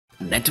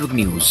Network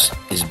News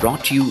is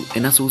brought to you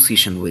in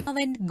association with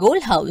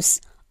Gold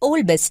House,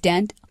 Old Bus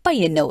Stand,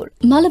 Payyanur.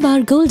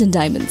 Malabar Gold and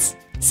Diamonds.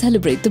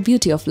 Celebrate the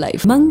beauty of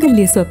life.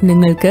 Mangalya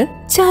Swapnangalkku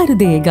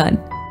Charudegan.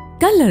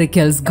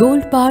 Kallarikals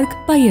Gold Park,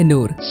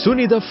 Payyanur.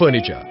 Sunitha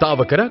Furniture,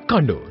 Tavakara,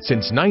 Kannur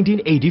since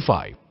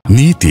 1985.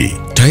 Neeti,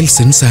 Tiles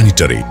and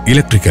Sanitary,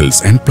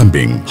 Electricals and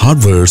Plumbing,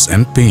 Hardwares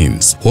and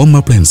Paints, Home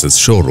Appliances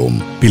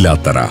Showroom,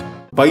 Pilatara.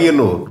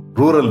 Payyanur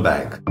Rural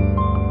Bank.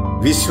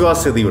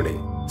 വിശ്വാസ്യതയുടെ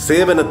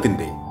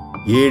സേവനത്തിന്റെ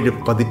 7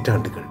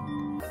 പതിറ്റാണ്ടുകൾ.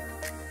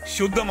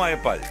 ശുദ്ധമായ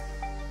പാൽ,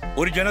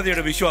 ഒരു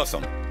ജനതയുടെ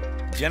വിശ്വാസം.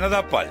 ജനതാ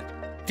പാൽ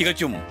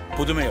തികച്ചും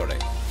പുതുമയോടെ.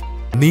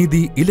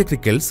 നീതി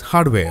electricals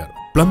hardware,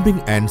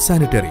 plumbing and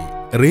sanitary,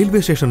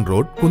 railway station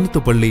road,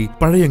 Kunnathupally,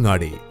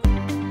 Pazhayangadi.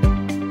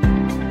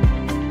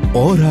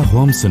 Aura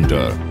Home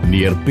Center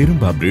near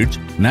Pirumba Bridge,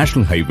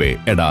 National Highway,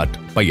 Edat,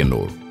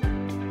 Payyanur.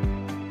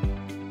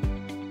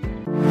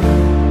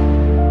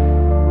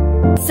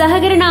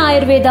 സഹകരണ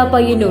ആയുർവേദ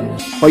പയ്യന്നൂർ.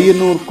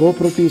 പയ്യന്നൂർ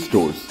കോഓപ്പറേറ്റീവ്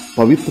സ്റ്റോഴ്സ്,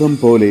 പവിത്രം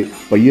പോലെ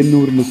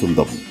പയ്യന്നൂരിന്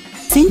സ്വന്തം.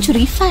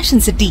 Century Fashion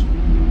City.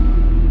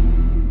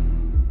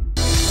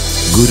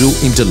 Guru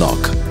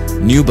Interlock,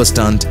 New Bus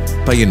Stand,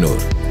 Payyanur.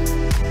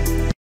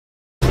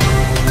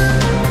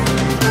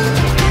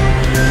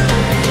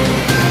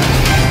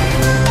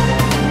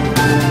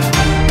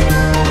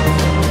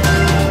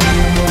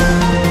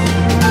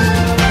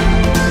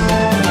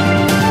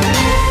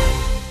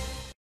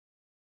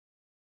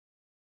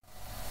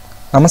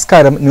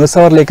 നമസ്കാരം, ന്യൂസ്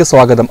അവറിലേക്ക്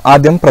സ്വാഗതം.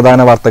 ആദ്യം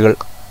പ്രധാന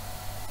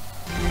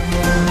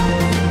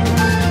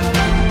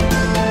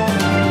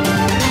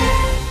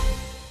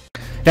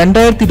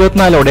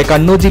വാർത്തകൾ. ോടെ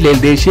കണ്ണൂർ ജില്ലയിൽ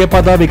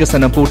ദേശീയപാതാ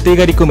വികസനം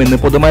പൂർത്തീകരിക്കുമെന്ന്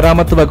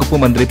പൊതുമരാമത്ത് വകുപ്പ്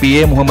മന്ത്രി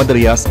PA മുഹമ്മദ്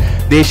റിയാസ്.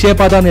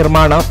 ദേശീയപാതാ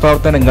നിർമ്മാണ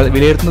പ്രവർത്തനങ്ങൾ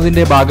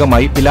വിലയിരുത്തുന്നതിന്റെ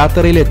ഭാഗമായി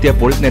പിലാത്തറയിൽ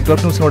എത്തിയപ്പോൾ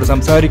നെറ്റ്വർക്ക് ന്യൂസിനോട്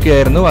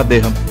സംസാരിക്കുകയായിരുന്നു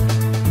അദ്ദേഹം.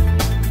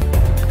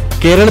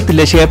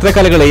 കേരളത്തിലെ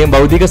ക്ഷേത്രകലകളെയും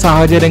ഭൗതിക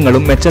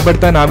സാഹചര്യങ്ങളും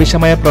മെച്ചപ്പെടുത്താൻ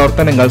ആവശ്യമായ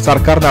പ്രവർത്തനങ്ങൾ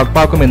സർക്കാർ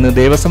നടപ്പാക്കുമെന്ന്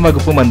ദേവസ്വം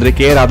വകുപ്പ് മന്ത്രി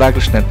K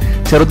രാധാകൃഷ്ണൻ.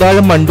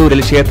 ചെറുതാഴം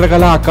മണ്ടൂരിൽ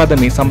ക്ഷേത്രകലാ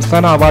അക്കാദമി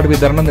സംസ്ഥാന അവാർഡ്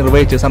വിതരണം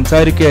നിർവഹിച്ച്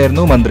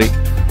സംസാരിക്കുകയായിരുന്നു മന്ത്രി.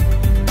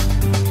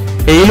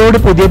 എയിലോട്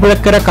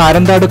പുതിയപുഴക്കര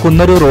Karanthad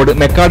Kunnaru road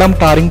macadam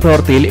tarring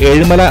പ്രവൃത്തിയിൽ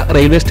ഏഴുമല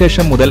റെയിൽവേ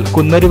സ്റ്റേഷൻ മുതൽ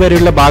കുന്നരു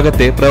വരെയുള്ള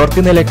ഭാഗത്തെ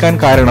പ്രവൃത്തി നിലയ്ക്കാൻ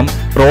കാരണം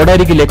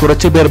റോഡരികിലെ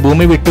കുറച്ചുപേർ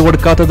ഭൂമി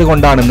വിട്ടുകൊടുക്കാത്തത്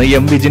കൊണ്ടാണെന്ന്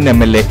M വിജിൻ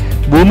MLA.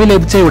 ഭൂമി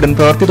ലഭിച്ചയുടൻ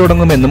പ്രവൃത്തി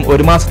തുടങ്ങുമെന്നും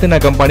 1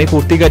 മാസത്തിനകം പണി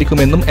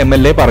പൂർത്തീകരിക്കുമെന്നും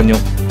MLA പറഞ്ഞു.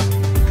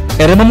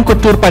 എരമം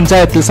കൊറ്റൂർ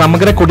പഞ്ചായത്തിൽ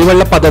സമഗ്ര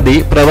കുടിവെള്ള പദ്ധതി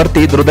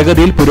പ്രവൃത്തി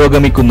ദ്രുതഗതിയിൽ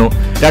പുരോഗമിക്കുന്നു.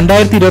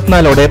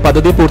 2024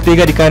 പദ്ധതി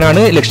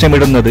പൂർത്തീകരിക്കാനാണ്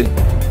ലക്ഷ്യമിടുന്നത്.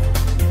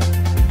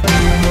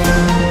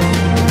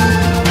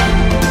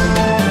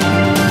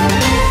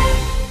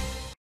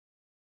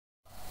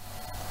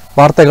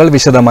 വാർത്തകൾ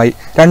വിശദമായി.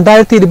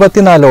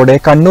 2024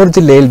 കണ്ണൂർ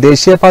ജില്ലയിൽ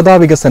ദേശീയപാതാ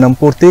വികസനം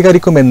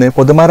പൂർത്തീകരിക്കുമെന്ന്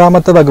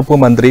പൊതുമരാമത്ത് വകുപ്പ്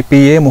മന്ത്രി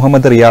PA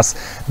മുഹമ്മദ് റിയാസ്.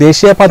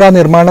 ദേശീയപാതാ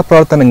നിർമ്മാണ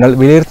പ്രവർത്തനങ്ങൾ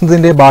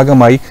വിലയിരുത്തുന്നതിന്റെ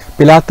ഭാഗമായി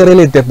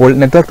പിലാത്തറയിൽ എത്തിയപ്പോൾ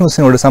നെറ്റ്വർക്ക്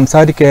ന്യൂസിനോട്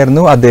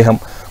സംസാരിക്കുകയായിരുന്നു അദ്ദേഹം.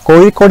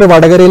 കോഴിക്കോട്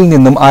വടകരയിൽ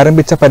നിന്നും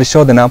ആരംഭിച്ച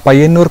പരിശോധന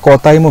പയ്യന്നൂർ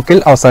കോത്തായിമുക്കിൽ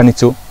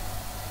അവസാനിച്ചു.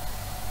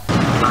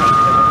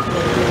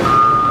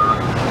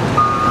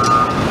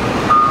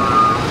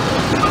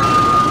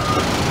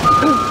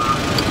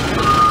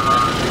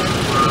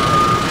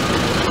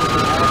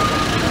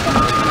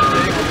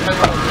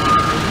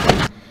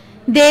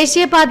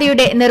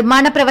 ദേശീയപാതയുടെ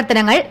നിർമ്മാണ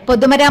പ്രവർത്തനങ്ങൾ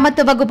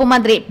പൊതുമരാമത്ത് വകുപ്പ്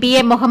മന്ത്രി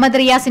PA മുഹമ്മദ്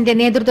റിയാസിന്റെ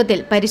നേതൃത്വത്തിൽ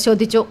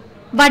പരിശോധിച്ചു.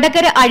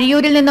 വടകര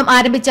അഴിയൂരിൽ നിന്നും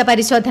ആരംഭിച്ച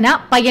പരിശോധന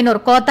പയ്യന്നൂർ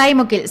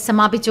കോത്തായിമുക്കിൽ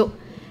സമാപിച്ചു.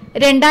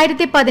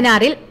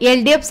 2016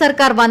 LDF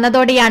സർക്കാർ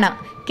വന്നതോടെയാണ്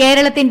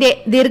കേരളത്തിന്റെ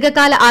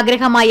ദീർഘകാല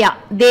ആഗ്രഹമായ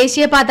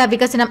ദേശീയപാത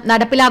വികസനം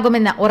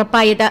നടപ്പിലാകുമെന്ന്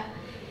ഉറപ്പായത്.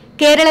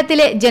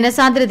 കേരളത്തിലെ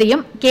ജനസാന്ദ്രതയും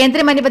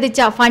കേന്ദ്രം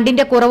അനുവദിച്ച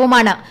ഫണ്ടിന്റെ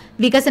കുറവുമാണ്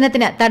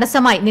വികസനത്തിന്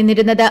തടസ്സമായി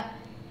നിന്നിരുന്നത്.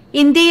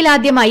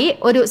 ഇന്ത്യയിലാദ്യമായി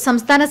ഒരു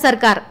സംസ്ഥാന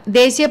സർക്കാർ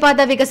ദേശീയപാത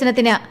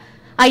വികസനത്തിന്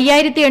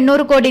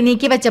 5800 കോടി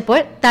നീക്കിവച്ചപ്പോൾ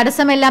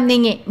തടസ്സമെല്ലാം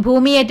നീങ്ങി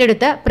ഭൂമി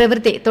ഏറ്റെടുത്ത്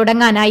പ്രവൃത്തി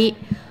തുടങ്ങാനായി.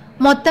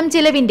 മൊത്തം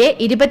ചിലവിന്റെ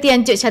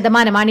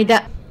 25%.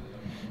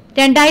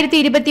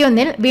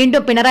 2021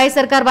 വീണ്ടും പിണറായി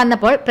സർക്കാർ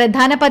വന്നപ്പോൾ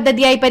പ്രധാന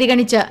പദ്ധതിയായി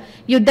പരിഗണിച്ച്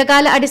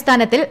യുദ്ധകാല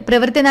അടിസ്ഥാനത്തിൽ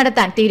പ്രവൃത്തി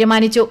നടത്താൻ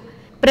തീരുമാനിച്ചു.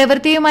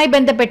 പ്രവൃത്തിയുമായി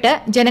ബന്ധപ്പെട്ട്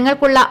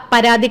ജനങ്ങൾക്കുള്ള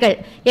പരാതികൾ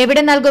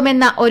എവിടെ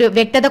നൽകുമെന്ന ഒരു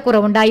വ്യക്തത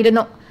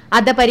കുറവുണ്ടായിരുന്നു.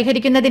 അത്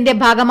പരിഹരിക്കുന്നതിന്റെ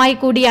ഭാഗമായി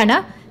കൂടിയാണ്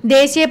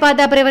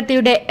ദേശീയപാതാ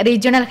പ്രവൃത്തിയുടെ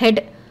റീജിയണൽ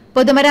ഹെഡ്,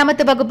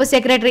 പൊതുമരാമത്ത് വകുപ്പ്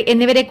സെക്രട്ടറി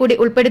എന്നിവരെ കൂടി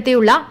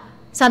ഉൾപ്പെടുത്തിയുള്ള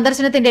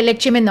സന്ദർശനത്തിന്റെ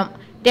ലക്ഷ്യമെന്നും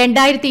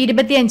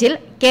 2025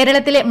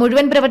 കേരളത്തിലെ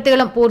മുഴുവൻ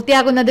പ്രവൃത്തികളും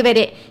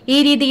പൂർത്തിയാകുന്നതുവരെ ഈ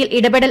രീതിയിൽ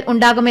ഇടപെടൽ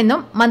ഉണ്ടാകുമെന്നും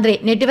മന്ത്രി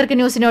നെറ്റ്വർക്ക്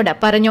ന്യൂസിനോട്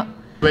പറഞ്ഞു.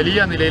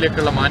 വലിയ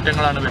നിലയിലേക്കുള്ള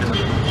മാറ്റങ്ങളാണ്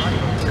വരുന്നത്.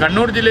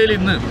 കണ്ണൂർ ജില്ലയിൽ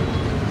ഇന്ന്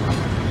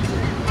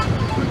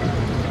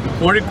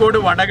കോഴിക്കോട്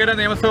വടകര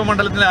നിയമസഭാ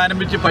മണ്ഡലത്തിൽ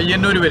ആരംഭിച്ച്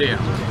പയ്യന്നൂർ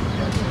വരെയാണ്.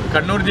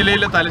 കണ്ണൂർ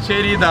ജില്ലയിലെ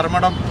തലശ്ശേരി,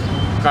 ധർമ്മടം,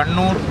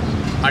 കണ്ണൂർ,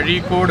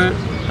 അഴീക്കോട്,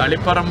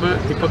 തളിപ്പറമ്പ്,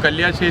 ഇപ്പോൾ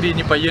കല്യാശ്ശേരി,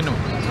 ഇനി പയ്യന്നൂർ,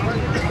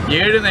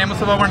 7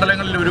 നിയമസഭാ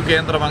മണ്ഡലങ്ങളിൽ ഒരു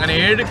കേന്ദ്രം. അങ്ങനെ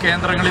 7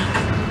 കേന്ദ്രങ്ങളിൽ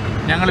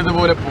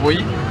ഞങ്ങളിതുപോലെ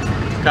പോയി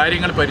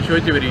കാര്യങ്ങൾ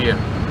പരിശോധിച്ച്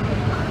വരികയാണ്.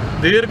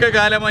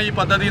 ദീർഘകാലമായി ഈ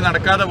പദ്ധതി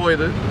നടക്കാതെ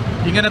പോയത്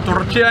ഇങ്ങനെ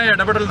തുടർച്ചയായ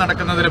ഇടപെടൽ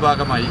നടക്കുന്നതിൻ്റെ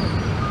ഭാഗമായി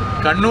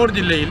കണ്ണൂർ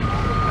ജില്ലയിൽ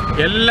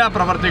എല്ലാ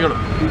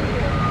പ്രവർത്തികളും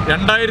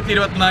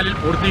 2024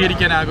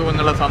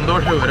 പൂർത്തീകരിക്കാനാകുമെന്നുള്ള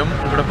സന്തോഷവിവരം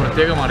ഇവിടെ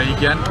പ്രത്യേകം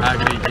അറിയിക്കാൻ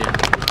ആഗ്രഹിക്കുകയാണ്.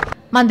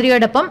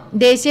 മന്ത്രിയോടൊപ്പം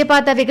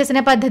ദേശീയപാത വികസന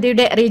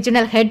പദ്ധതിയുടെ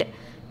റീജിയണൽ ഹെഡ്,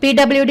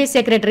 PWD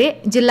സെക്രട്ടറി,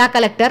 ജില്ലാ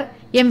കളക്ടർ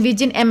എം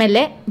വിജിൻ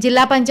MLA,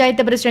 ജില്ലാ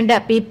പഞ്ചായത്ത് പ്രസിഡന്റ്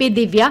PP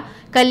ദിവ്യ,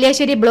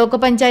 Kalliasseri block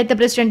panchayat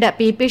president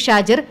PP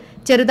Shajir,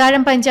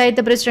 Cheruthazham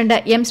panchayat president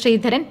M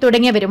Sreedharan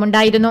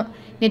തുടങ്ങിയവരുമുണ്ടായിരുന്നു.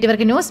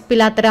 Network news,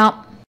 Pilathara.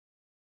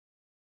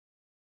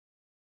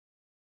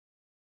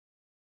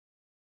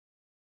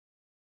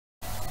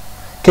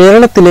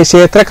 കേരളത്തിലെ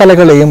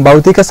ക്ഷേത്രകലകളെയും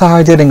ഭൗതിക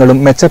സാഹചര്യങ്ങളും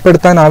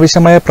മെച്ചപ്പെടുത്താൻ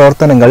ആവശ്യമായ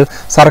പ്രവർത്തനങ്ങൾ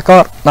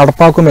സർക്കാർ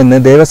നടപ്പാക്കുമെന്ന്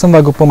ദേവസ്വം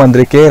വകുപ്പ്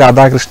മന്ത്രി K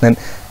രാധാകൃഷ്ണൻ.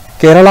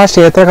 കേരള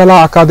ക്ഷേത്രകലാ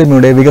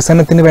അക്കാദമിയുടെ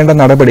വികസനത്തിന് വേണ്ട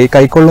നടപടി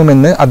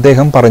കൈക്കൊള്ളുമെന്ന്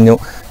അദ്ദേഹം പറഞ്ഞു.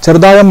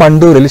 ചെറുതാഴം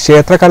മണ്ടൂരിൽ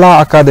ക്ഷേത്രകലാ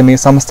അക്കാദമി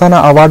സംസ്ഥാന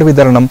അവാർഡ്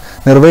വിതരണം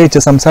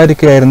നിർവഹിച്ച്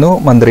സംസാരിക്കുകയായിരുന്നു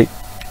മന്ത്രി.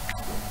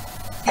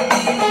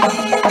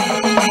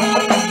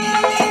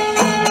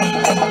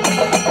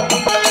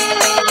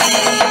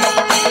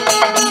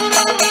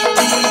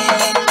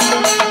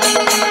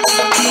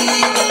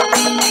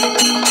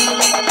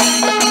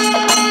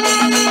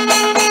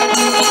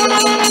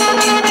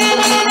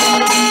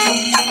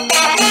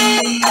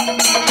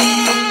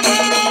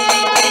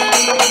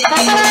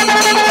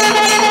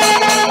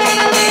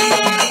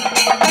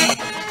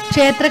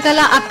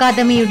 ക്ഷേത്രകലാ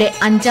അക്കാദമിയുടെ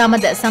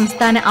 5ാമത്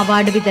സംസ്ഥാന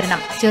അവാർഡ് വിതരണം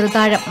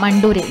ചെറുതാഴം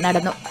മണ്ടൂരിൽ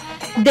നടന്നു.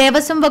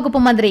 ദേവസ്വം വകുപ്പ്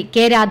മന്ത്രി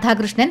K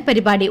രാധാകൃഷ്ണൻ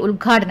പരിപാടി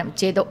ഉദ്ഘാടനം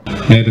ചെയ്തു.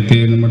 നേരത്തെ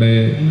നമ്മുടെ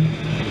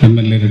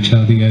MLA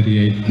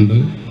രക്ഷാധികാരിയായിക്കൊണ്ട്,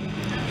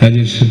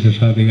 രാജേഷ്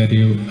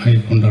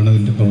രക്ഷാധികാരിയായിക്കൊണ്ടാണ്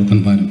ഇതിൻ്റെ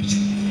പ്രവർത്തനം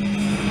ആരംഭിച്ചത്.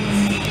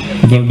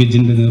 അപ്പോൾ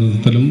ബിജിൻ്റെ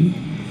നേതൃത്വത്തിലും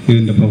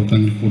ഇതിൻ്റെ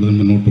പ്രവർത്തനങ്ങൾ കൂടുതൽ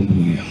മുന്നോട്ട്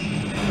കൊണ്ടുപോവുകയാണ്.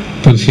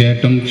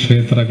 തീർച്ചയായിട്ടും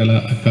ക്ഷേത്രകലാ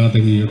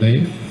അക്കാദമിയുടെ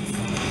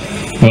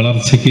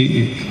വളർച്ചയ്ക്ക്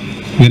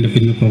ഇതിൻ്റെ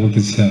പിന്നിൽ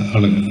പ്രവർത്തിച്ച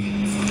ആളുകൾ,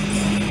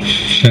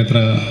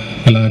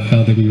 ക്ഷേത്രകലാ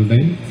അക്കാദമിയുടെ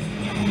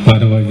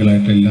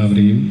ഭാരവാഹികളായിട്ട്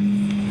എല്ലാവരെയും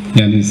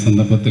ഞാൻ ഈ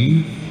സന്ദർഭത്തിൽ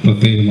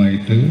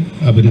പ്രത്യേകമായിട്ട്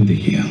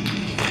അഭിനന്ദിക്കുകയാണ്.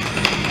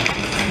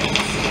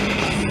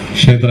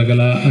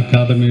 ക്ഷേത്രകലാ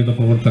അക്കാദമിയുടെ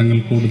പ്രവർത്തനങ്ങൾ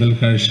കൂടുതൽ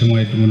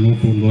കാര്യക്ഷമമായിട്ട്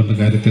മുന്നോട്ട് കൊണ്ടുപോകുന്ന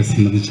കാര്യത്തെ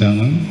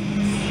സംബന്ധിച്ചാണ്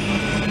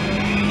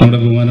നമ്മുടെ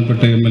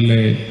ബഹുമാനപ്പെട്ട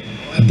MLA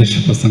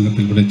അധ്യക്ഷ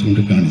പ്രസംഗത്തിൽ ഇവിടെ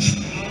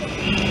ചൂണ്ടിക്കാണിച്ചത്.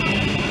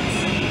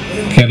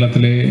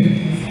 കേരളത്തിലെ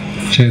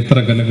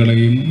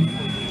ക്ഷേത്രകലകളെയും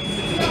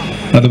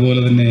അതുപോലെ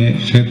തന്നെ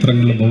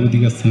ക്ഷേത്രങ്ങളുടെ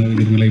ഭൗതിക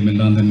സാഹചര്യങ്ങളെയും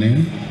എല്ലാം തന്നെ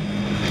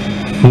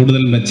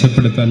കൂടുതൽ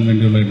മെച്ചപ്പെടുത്താൻ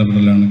വേണ്ടിയുള്ള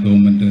ഇടപെടലാണ്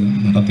ഗവൺമെൻറ്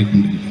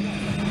നടത്തിക്കൊണ്ടിരിക്കുന്നത്.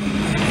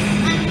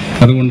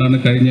 അതുകൊണ്ടാണ്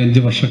കഴിഞ്ഞ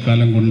 5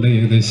 വർഷക്കാലം കൊണ്ട്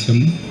ഏകദേശം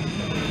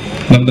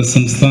നമ്മുടെ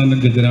സംസ്ഥാന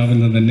ഖജനാവിൽ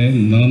നിന്ന് തന്നെ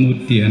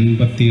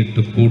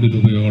 458 കോടി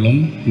രൂപയോളം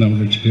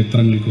നമ്മുടെ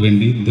ക്ഷേത്രങ്ങൾക്ക്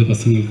വേണ്ടി,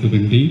 ദിവസങ്ങൾക്ക്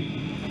വേണ്ടി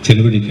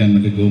ചെലവഴിക്കാൻ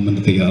വേണ്ടി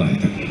ഗവൺമെൻറ്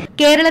തയ്യാറായത്.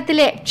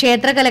 കേരളത്തിലെ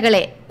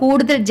ക്ഷേത്രകലകളെ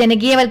കൂടുതൽ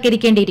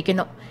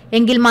ജനകീയവൽക്കരിക്കേണ്ടിയിരിക്കുന്നു.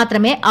 എങ്കിൽ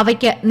മാത്രമേ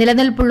അവയ്ക്ക്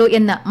നിലനിൽപ്പുള്ളൂ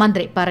എന്ന്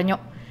മന്ത്രി പറഞ്ഞു.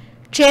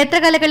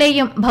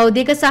 ക്ഷേത്രകലകളെയും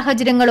ഭൗതിക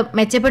സാഹചര്യങ്ങളും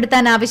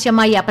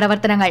മെച്ചപ്പെടുത്താനാവശ്യമായ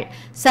പ്രവർത്തനങ്ങൾ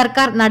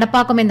സർക്കാർ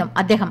നടപ്പാക്കുമെന്നും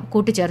അദ്ദേഹം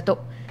കൂട്ടിച്ചേർത്തു.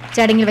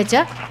 ചടങ്ങിൽ വെച്ച്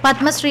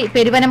പത്മശ്രീ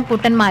പെരുവനം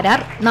കുട്ടന്മാരാർ,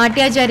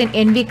 നാട്യാചാര്യൻ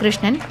NV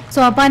കൃഷ്ണൻ,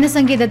 സോപാന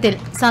സംഗീതത്തിൽ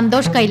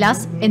സന്തോഷ്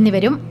കൈലാസ്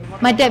എന്നിവരും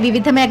മറ്റ്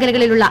വിവിധ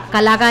മേഖലകളിലുള്ള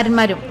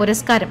കലാകാരന്മാരും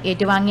പുരസ്കാരം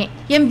ഏറ്റുവാങ്ങി.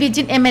 M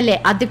വിജിൻ MLA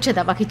അധ്യക്ഷത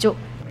വഹിച്ചു.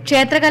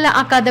 ക്ഷേത്രകലാ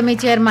academy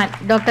chairman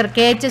doctor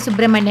KH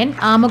Subramanian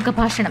ആമുഖ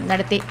ഭാഷണം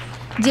നടത്തി.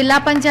 ജില്ലാ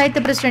പഞ്ചായത്ത്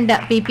പ്രസിഡന്റ്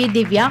PP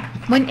ദിവ്യ,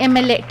 മുൻ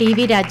MLA TV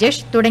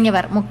രാജേഷ്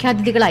തുടങ്ങിയവർ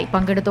മുഖ്യാതിഥികളായി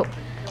പങ്കെടുത്തു.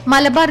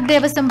 Malabar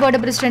Devaswom board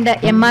president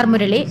MR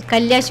Murali,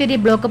 Kalliasseri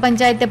block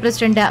panchayat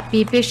president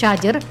PP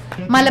Shajir,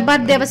 Malabar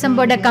Devaswom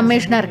board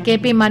commissioner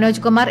KP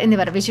Manoj Kumar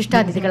എന്നിവർ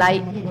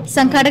വിശിഷ്ടാതിഥികളായി.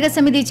 സംഘാടക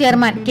സമിതി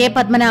ചെയർമാൻ K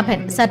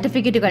പത്മനാഭൻ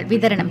സർട്ടിഫിക്കറ്റുകൾ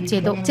വിതരണം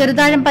ചെയ്തു.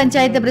 Cheruthazham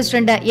panchayat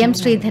president M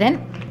Sreedharan,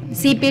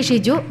 CP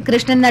Shiju,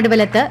 Krishnan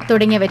Naduvalath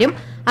തുടങ്ങിയവരും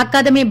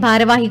അക്കാദമി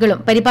ഭാരവാഹികളും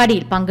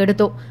പരിപാടിയിൽ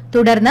പങ്കെടുത്തു.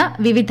 തുടർന്ന്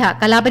വിവിധ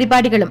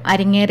കലാപരിപാടികളും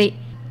അരങ്ങേറി.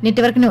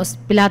 Network news,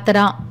 Pilathara.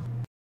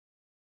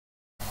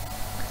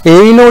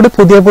 Ezhilode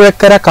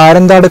പുതിയപുഴക്കര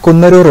Karanthad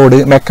Kunnaru road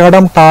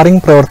macadam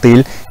tarring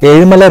പ്രവൃത്തിയിൽ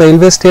ഏഴിമല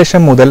റെയിൽവേ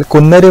സ്റ്റേഷൻ മുതൽ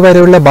കുന്നരു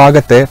വരെയുള്ള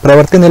ഭാഗത്തെ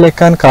പ്രവൃത്തി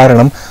നിലയ്ക്കാൻ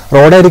കാരണം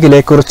റോഡരികിലെ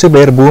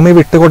കുറച്ചുപേർ ഭൂമി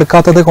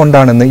വിട്ടുകൊടുക്കാത്തത്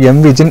കൊണ്ടാണെന്ന് M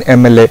വിജിൻ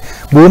MLA.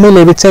 ഭൂമി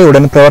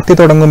ലഭിച്ചയുടൻ പ്രവൃത്തി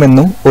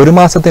തുടങ്ങുമെന്നും 1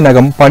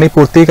 മാസത്തിനകം പണി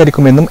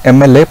പൂർത്തീകരിക്കുമെന്നും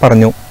MLA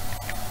പറഞ്ഞു.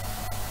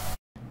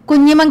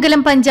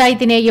 കുഞ്ഞിമംഗലം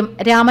പഞ്ചായത്തിനെയും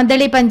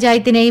രാമന്തളി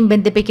പഞ്ചായത്തിനെയും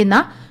ബന്ധിപ്പിക്കുന്ന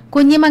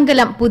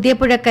Kunhimangalam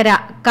പുതിയപുഴക്കര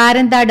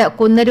Karanthad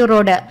Kunnaru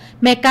road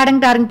macadam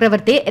tarring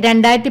പ്രവൃത്തി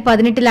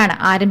 2018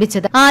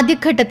 ആരംഭിച്ചത്.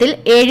 ആദ്യഘട്ടത്തിൽ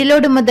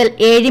ഏഴിലോട് മുതൽ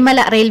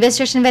ഏഴിമല റെയിൽവേ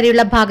സ്റ്റേഷൻ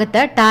വരെയുള്ള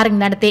ഭാഗത്ത്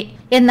ടാറിംഗ് നടത്തി.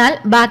 എന്നാൽ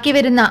ബാക്കി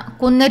വരുന്ന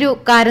കുന്നരു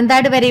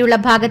കാരന്താട് വരെയുള്ള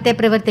ഭാഗത്തെ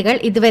പ്രവൃത്തികൾ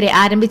ഇതുവരെ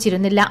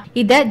ആരംഭിച്ചിരുന്നില്ല.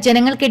 ഇത്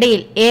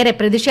ജനങ്ങൾക്കിടയിൽ ഏറെ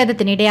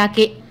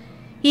പ്രതിഷേധത്തിനിടയാക്കി.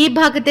 ഈ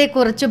ഭാഗത്തെ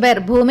കുറച്ചുപേർ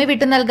ഭൂമി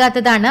വിട്ടു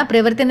നൽകാത്തതാണ്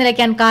പ്രവൃത്തി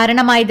നിലയ്ക്കാൻ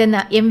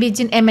കാരണമായതെന്ന് M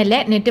വിജിൻ MLA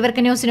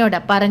നെറ്റ്വർക്ക്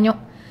ന്യൂസിനോട് പറഞ്ഞു.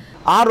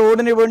 ആ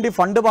റോഡിന് വേണ്ടി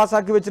ഫണ്ട്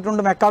പാസ്സാക്കി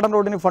വെച്ചിട്ടുണ്ട്, മെക്കാഡം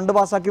റോഡിന് ഫണ്ട്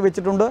പാസ്സാക്കി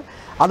വെച്ചിട്ടുണ്ട്.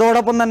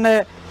 അതോടൊപ്പം തന്നെ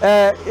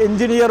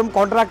എഞ്ചിനീയറും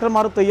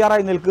കോൺട്രാക്ടർമാരും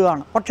തയ്യാറായി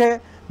നിൽക്കുകയാണ്. പക്ഷേ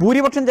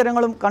ഭൂരിപക്ഷം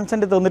ജനങ്ങളും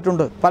കൺസെൻറ്റ്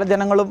തന്നിട്ടുണ്ട്. പല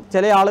ജനങ്ങളും,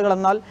 ചില ആളുകൾ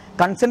എന്നാൽ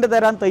കൺസെൻറ്റ്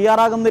തരാൻ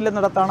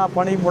തയ്യാറാകുന്നില്ലെന്നിടത്താണ്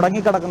പണി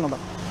മുടങ്ങിക്കിടക്കുന്നത്.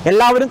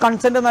 എല്ലാവരും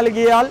കൺസെൻറ്റ്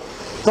നൽകിയാൽ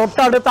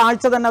തൊട്ടടുത്ത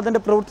ആഴ്ച തന്നെ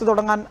അതിൻ്റെ പ്രവൃത്തി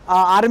തുടങ്ങാൻ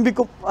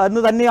ആരംഭിക്കും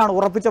എന്ന് തന്നെയാണ്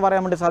ഉറപ്പിച്ച്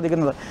പറയാൻ വേണ്ടി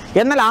സാധിക്കുന്നത്.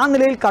 എന്നാൽ ആ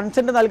നിലയിൽ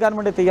കൺസെൻറ്റ് നൽകാൻ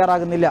വേണ്ടി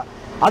തയ്യാറാകുന്നില്ല.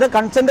 അത്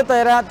കൺസെൻറ്റ്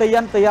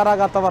ചെയ്യാൻ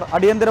തയ്യാറാകാത്തവർ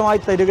അടിയന്തരമായി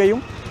തരികയും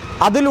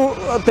അതിൽ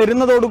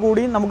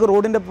തരുന്നതോടുകൂടി നമുക്ക്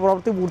റോഡിൻ്റെ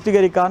പ്രവൃത്തി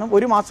പൂർത്തീകരിക്കാനും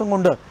 1 മാസം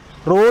കൊണ്ട്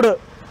റോഡ്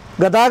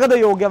ഗതാഗത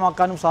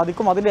യോഗ്യമാക്കാനും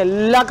സാധിക്കും. അതിൻ്റെ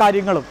എല്ലാ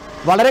കാര്യങ്ങളും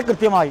വളരെ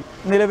കൃത്യമായി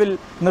നിലവിൽ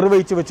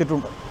നിർവഹിച്ചു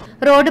വെച്ചിട്ടുണ്ട്.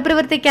 റോഡ്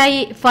പ്രവൃത്തിക്കായി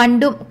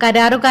ഫണ്ടും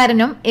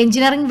കരാറുകാരനും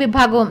എഞ്ചിനീയറിംഗ്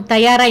വിഭാഗവും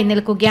തയ്യാറായി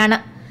നിൽക്കുകയാണ്.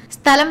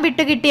 സ്ഥലം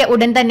വിട്ടുകിട്ടിയ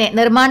ഉടൻ തന്നെ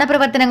നിർമ്മാണ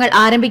പ്രവർത്തനങ്ങൾ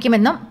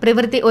ആരംഭിക്കുമെന്നും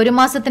പ്രവൃത്തി 1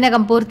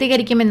 മാസത്തിനകം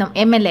പൂർത്തീകരിക്കുമെന്നും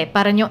MLA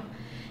പറഞ്ഞു.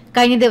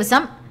 കഴിഞ്ഞ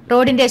ദിവസം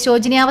റോഡിന്റെ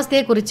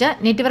ശോചനീയാവസ്ഥയെക്കുറിച്ച്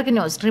നെറ്റ്വർക്ക്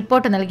ന്യൂസ്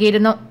റിപ്പോർട്ട്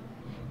നൽകിയിരുന്നു.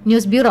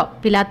 News bureau,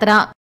 Pilathara.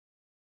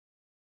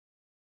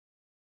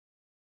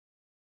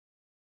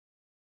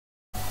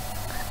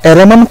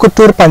 എരമം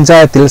കുത്തൂർ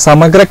പഞ്ചായത്തിൽ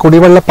സമഗ്ര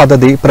കുടിവെള്ള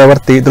പദ്ധതി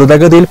പ്രവൃത്തി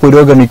ദ്രുതഗതിയിൽ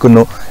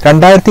പുരോഗമിക്കുന്നു.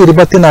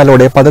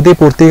 2024 പദ്ധതി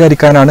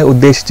പൂർത്തീകരിക്കാനാണ്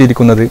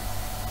ഉദ്ദേശിച്ചിരിക്കുന്നത്.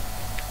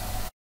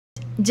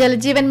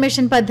 ജലജീവൻ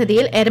മിഷൻ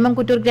പദ്ധതിയിൽ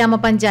എരമംകുറ്റൂർ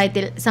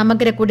ഗ്രാമപഞ്ചായത്തിൽ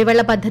സമഗ്ര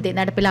കുടിവെള്ള പദ്ധതി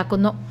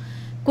നടപ്പിലാക്കുന്നു.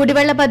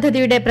 കുടിവെള്ള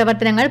പദ്ധതിയുടെ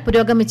പ്രവർത്തനങ്ങൾ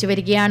പുരോഗമിച്ചു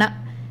വരികയാണ്.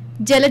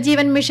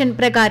 ജലജീവൻ മിഷൻ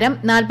പ്രകാരം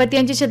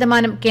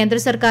 45% കേന്ദ്ര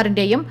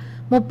സർക്കാരിന്റെയും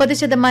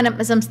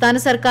 30% സംസ്ഥാന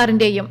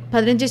സർക്കാരിന്റെയും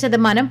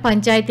 15%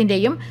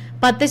 പഞ്ചായത്തിന്റെയും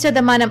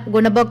 10%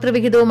 ഗുണഭോക്തൃ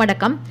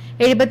വിഹിതവുമടക്കം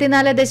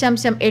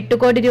 74.8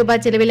 കോടി രൂപ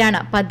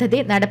ചെലവിലാണ് പദ്ധതി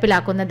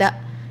നടപ്പിലാക്കുന്നത്.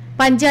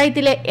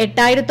 പഞ്ചായത്തിലെ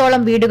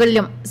 8000-ഓളം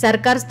വീടുകളിലും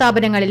സർക്കാർ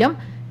സ്ഥാപനങ്ങളിലും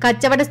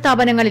കച്ചവട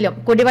സ്ഥാപനങ്ങളിലും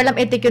കുടിവെള്ളം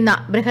എത്തിക്കുന്ന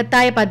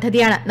ബൃഹത്തായ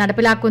പദ്ധതിയാണ്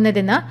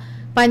നടപ്പിലാക്കുന്നതെന്ന്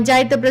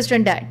panchayat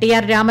president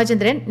TR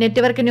Ramachandran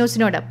network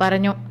ന്യൂസിനോട്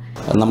പറഞ്ഞു.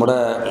 നമ്മുടെ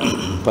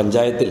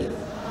പഞ്ചായത്തിൽ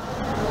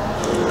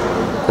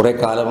കുറേ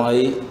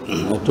കാലമായി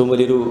ഏറ്റവും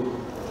വലിയൊരു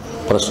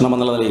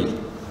പ്രശ്നമെന്നുള്ള നിലയിൽ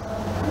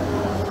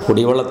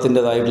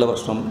കുടിവെള്ളത്തിൻ്റെതായിട്ടുള്ള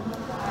പ്രശ്നം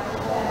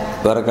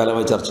വേറെ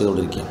കാലമായി ചർച്ച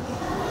ചെയ്തുകൊണ്ടിരിക്കുകയാണ്.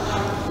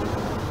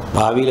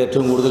 ഭാവിയിൽ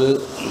ഏറ്റവും കൂടുതൽ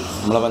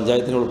നമ്മളെ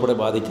പഞ്ചായത്തിനെ ഉൾപ്പെടെ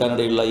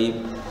ബാധിക്കാനിടയുള്ള ഈ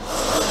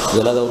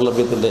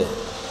ജലദൗർലഭ്യത്തിൻ്റെ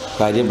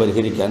കാര്യം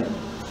പരിഹരിക്കാൻ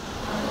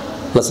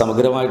ഉള്ള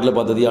സമഗ്രമായിട്ടുള്ള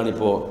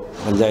പദ്ധതിയാണിപ്പോൾ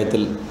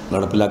പഞ്ചായത്തിൽ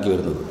നടപ്പിലാക്കി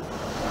വരുന്നത്.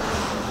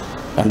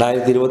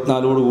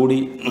 2024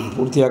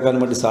 പൂർത്തിയാക്കാൻ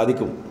വേണ്ടി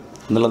സാധിക്കും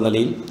എന്നുള്ള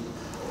നിലയിൽ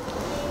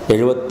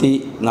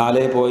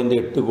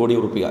 74.8 കോടി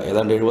റുപ്യ,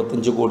 ഏതാണ്ട്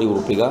 75 കോടി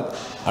റുപ്യ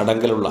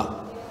അടങ്കലുള്ള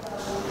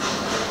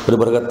ഒരു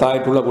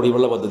ബൃഹത്തായിട്ടുള്ള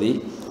കുടിവെള്ള പദ്ധതി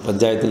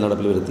പഞ്ചായത്തിൽ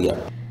നടപ്പിൽ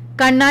വരുത്തുകയാണ്.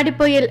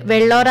 കണ്ണാടിപ്പൊയിൽ,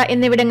 വെള്ളോറ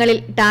എന്നിവിടങ്ങളിൽ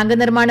ടാങ്ക്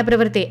നിർമ്മാണ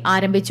പ്രവൃത്തി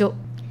ആരംഭിച്ചു.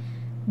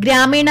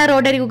 ഗ്രാമീണ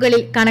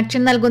റോഡരികുകളിൽ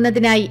കണക്ഷൻ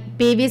നൽകുന്നതിനായി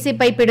PVC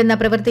പൈപ്പിടുന്ന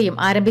പ്രവൃത്തിയും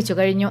ആരംഭിച്ചു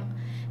കഴിഞ്ഞു.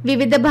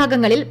 വിവിധ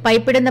ഭാഗങ്ങളിൽ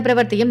പൈപ്പിടുന്ന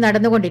പ്രവൃത്തിയും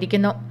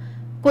നടന്നുകൊണ്ടിരിക്കുന്നു.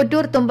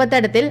 കുറ്റൂർ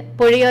തുമ്പത്തടത്തിൽ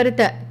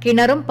പുഴയോരത്ത്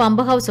കിണറും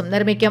പമ്പ് ഹൌസും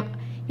നിർമ്മിക്കും.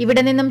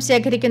 ഇവിടെ നിന്നും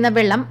ശേഖരിക്കുന്ന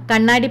വെള്ളം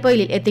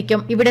കണ്ണാടിപ്പൊയിലിൽ എത്തിക്കും.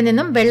 ഇവിടെ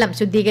നിന്നും വെള്ളം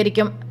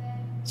ശുദ്ധീകരിക്കും.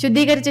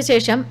 ശുദ്ധീകരിച്ച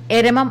ശേഷം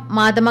എരമം,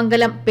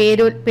 മാതമംഗലം,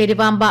 പേരൂർ,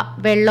 പെരുവാമ്പ,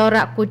 വെള്ളോറ,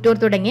 കുറ്റൂർ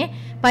തുടങ്ങി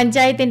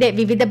പഞ്ചായത്തിന്റെ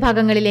വിവിധ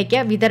ഭാഗങ്ങളിലേക്ക്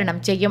വിതരണം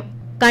ചെയ്യും.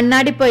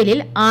 കണ്ണാടിപ്പൊയിലിൽ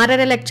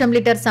 6.5 ലക്ഷം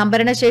ലിറ്റർ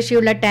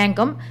സംഭരണശേഷിയുള്ള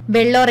ടാങ്കും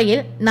വെള്ളോറയിൽ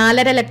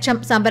 4.5 ലക്ഷം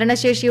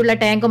സംഭരണശേഷിയുള്ള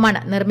ടാങ്കുമാണ്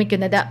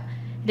നിർമ്മിക്കുന്നത്.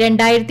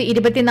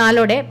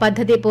 2024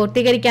 പദ്ധതി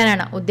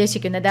പൂർത്തീകരിക്കാനാണ്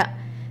ഉദ്ദേശിക്കുന്നത്.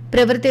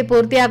 പ്രവൃത്തി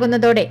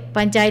പൂർത്തിയാകുന്നതോടെ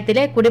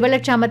പഞ്ചായത്തിലെ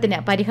കുടിവെള്ളക്ഷാമത്തിന്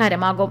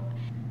പരിഹാരമാകും.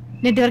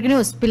 Network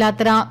news,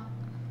 Pilathara.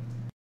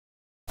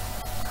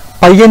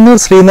 പയ്യന്നൂർ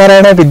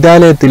ശ്രീനാരായണ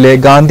വിദ്യാലയത്തിലെ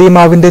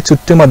ഗാന്ധിമാവിന്റെ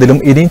ചുറ്റുമതിലും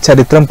ഇനി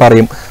ചരിത്രം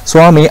പറയും.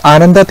 സ്വാമി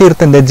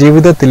ആനന്ദതീർത്ഥന്റെ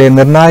ജീവിതത്തിലെ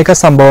നിർണായക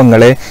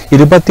സംഭവങ്ങളെ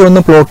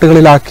 21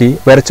 പ്ലോട്ടുകളിലാക്കി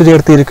വരച്ചു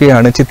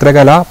ചേർത്തിരിക്കുകയാണ്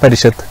ചിത്രകലാ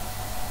പരിഷത്ത്.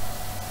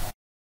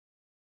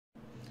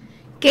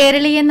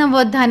 കേരളീയ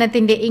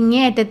നവോത്ഥാനത്തിന്റെ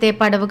ഇങ്ങേയറ്റത്തെ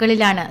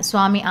പടവുകളിലാണ്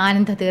സ്വാമി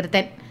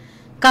ആനന്ദതീർത്ഥൻ.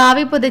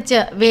 കാവി പുതച്ച്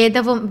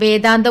വേദവും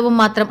വേദാന്തവും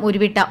മാത്രം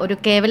ഉരുവിട്ട ഒരു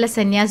കേവല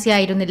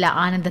സന്യാസിയായിരുന്നില്ല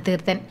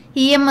ആനന്ദതീർത്ഥൻ.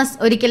 EMS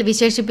ഒരിക്കൽ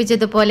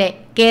വിശേഷിപ്പിച്ചതുപോലെ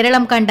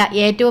കേരളം കണ്ട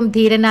ഏറ്റവും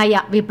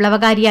ധീരനായ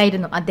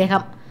വിപ്ലവകാരിയായിരുന്നു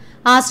അദ്ദേഹം.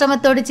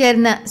 ആശ്രമത്തോട്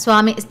ചേർന്ന്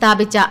സ്വാമി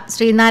സ്ഥാപിച്ച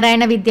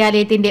ശ്രീനാരായണ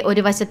വിദ്യാലയത്തിന്റെ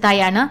ഒരു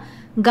വശത്തായാണ്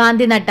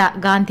ഗാന്ധി നട്ട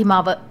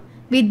ഗാന്ധിമാവ്.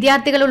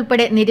 വിദ്യാർത്ഥികൾ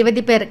ഉൾപ്പെടെ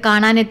നിരവധി പേർ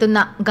കാണാനെത്തുന്ന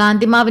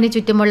ഗാന്ധിമാവിന്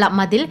ചുറ്റുമുള്ള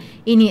മതിൽ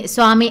ഇനി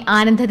സ്വാമി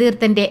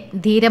ആനന്ദതീർത്ഥന്റെ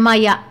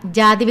ധീരമായ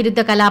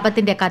ജാതിവിരുദ്ധ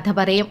കലാപത്തിന്റെ കഥ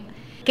പറയും.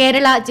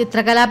 കേരള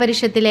ചിത്രകലാ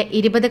പരിഷത്തിലെ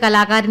 20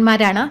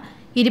 കലാകാരന്മാരാണ്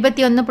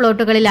 21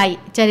 പ്ലോട്ടുകളിലായി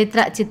ചരിത്ര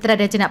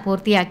ചിത്രരചന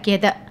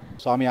പൂർത്തിയാക്കിയത്.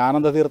 സ്വാമി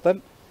ആനന്ദതീർത്ഥൻ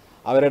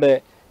അവരുടെ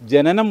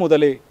ജനനം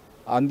മുതൽ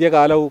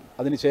അന്ത്യകാലവും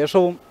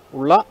അതിനുശേഷവും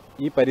ഉള്ള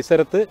ഈ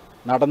പരിസരത്ത്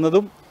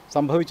നടന്നതും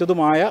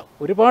സംഭവിച്ചതുമായ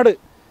ഒരുപാട്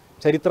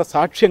ചരിത്ര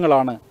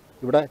സാക്ഷ്യങ്ങളാണ്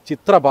ഇവിടെ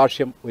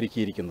ചിത്രഭാഷ്യം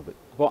ഒരുക്കിയിരിക്കുന്നത്.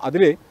 അപ്പോൾ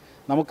അതിൽ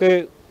നമുക്ക്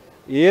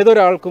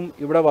ഏതൊരാൾക്കും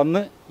ഇവിടെ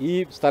വന്ന് ഈ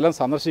സ്ഥലം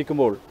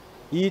സന്ദർശിക്കുമ്പോൾ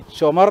ഈ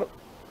ചുമർ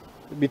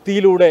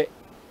ഭിത്തിയിലൂടെ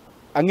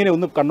അങ്ങനെ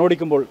ഒന്ന്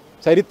കണ്ണോടിക്കുമ്പോൾ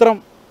ചരിത്രം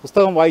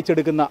പുസ്തകം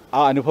വായിച്ചെടുക്കുന്ന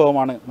ആ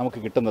അനുഭവമാണ് നമുക്ക്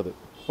കിട്ടുന്നത്.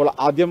 അപ്പോൾ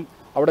ആദ്യം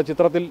അവിടെ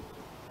ചിത്രത്തിൽ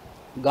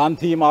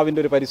ഗാന്ധി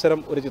മാവിൻ്റെ ഒരു പരിസരം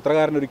ഒരു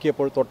ചിത്രകാരൻ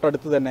ഒരുക്കിയപ്പോൾ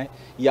തൊട്ടടുത്ത് തന്നെ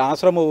ഈ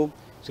ആശ്രമവും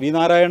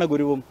ശ്രീനാരായണ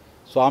ഗുരുവും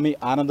സ്വാമി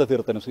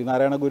ആനന്ദതീർത്ഥനും,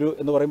 ശ്രീനാരായണ ഗുരു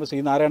എന്ന് പറയുമ്പോൾ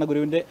ശ്രീനാരായണ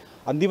ഗുരുവിൻ്റെ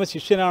അന്തിമ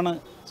ശിഷ്യനാണ്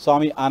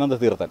സ്വാമി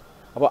ആനന്ദതീർത്ഥൻ.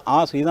 അപ്പോൾ ആ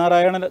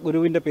ശ്രീനാരായണ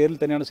ഗുരുവിൻ്റെ പേരിൽ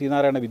തന്നെയാണ്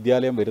ശ്രീനാരായണ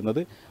വിദ്യാലയം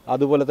വരുന്നത്.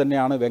 അതുപോലെ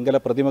തന്നെയാണ് വെങ്കല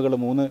പ്രതിമകൾ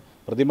 3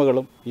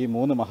 പ്രതിമകളും ഈ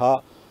 3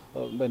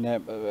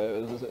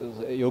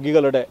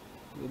 യോഗികളുടെ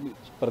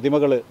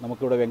പ്രതിമകൾ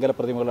നമുക്കിവിടെ വെങ്കല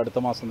പ്രതിമകൾ അടുത്ത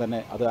മാസം തന്നെ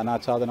അത്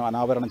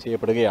അനാവരണം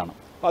ചെയ്യപ്പെടുകയാണ്.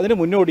 അപ്പോൾ അതിന്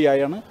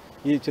മുന്നോടിയായാണ്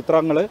ഈ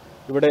ചിത്രങ്ങൾ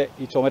ഇവിടെ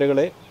ഈ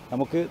ചുമരുകളെ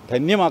നമുക്ക്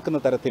ധന്യമാക്കുന്ന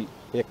തരത്തിൽ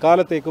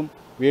എക്കാലത്തേക്കും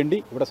വേണ്ടി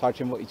ഇവിടെ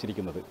സാക്ഷ്യം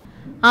വഹിച്ചിരിക്കുന്നത്.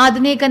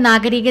 ആധുനിക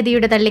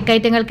നാഗരികതയുടെ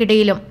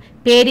തള്ളിക്കയറ്റങ്ങൾക്കിടയിലും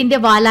പേരിന്റെ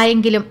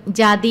വാലായെങ്കിലും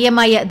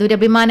ജാതീയമായ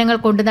ദുരഭിമാനങ്ങൾ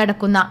കൊണ്ടു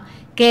നടക്കുന്ന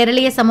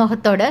കേരളീയ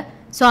സമൂഹത്തോട്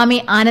സ്വാമി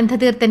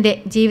ആനന്ദതീർത്ഥന്റെ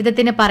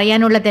ജീവിതത്തിന്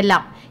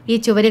പറയാനുള്ളതെല്ലാം ഈ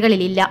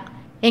ചുവരുകളിലില്ല.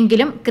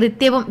 എങ്കിലും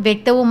കൃത്യവും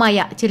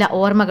വ്യക്തവുമായ ചില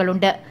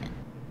ഓർമ്മകളുണ്ട്.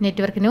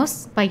 Network news,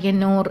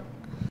 Payyanur.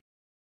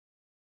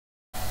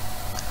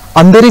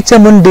 അന്തരിച്ച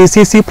മുൻ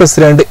DCC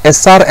പ്രസിഡന്റ്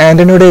SR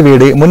ആന്റണിയുടെ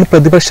വീട് മുൻ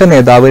പ്രതിപക്ഷ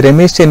നേതാവ്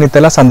രമേശ്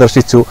ചെന്നിത്തല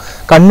സന്ദർശിച്ചു.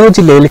 കണ്ണൂർ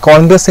ജില്ലയിൽ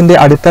കോൺഗ്രസിന്റെ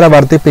അടിത്തറ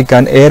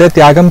വർദ്ധിപ്പിക്കാൻ ഏറെ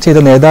ത്യാഗം ചെയ്ത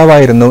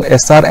നേതാവായിരുന്നു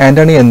SR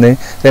ആന്റണി എന്ന്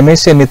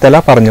രമേശ്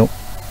ചെന്നിത്തല പറഞ്ഞു.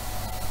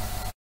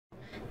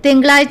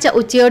 തിങ്കളാഴ്ച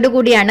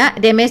ഉച്ചയോടുകൂടിയാണ്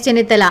രമേശ്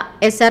ചെന്നിത്തല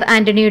SR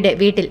ആന്റണിയുടെ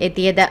വീട്ടിൽ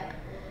എത്തിയത്.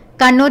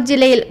 കണ്ണൂർ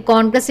ജില്ലയിൽ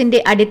കോൺഗ്രസിന്റെ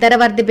അടിത്തറ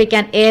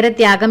വർദ്ധിപ്പിക്കാൻ ഏറെ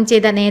ത്യാഗം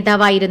ചെയ്ത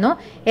നേതാവായിരുന്നു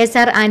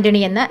SR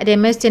ആന്റണിയെന്ന്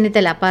രമേശ്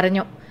ചെന്നിത്തല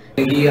പറഞ്ഞു.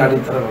 ഈ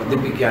അടിത്തറ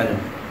വർദ്ധിപ്പിക്കാനും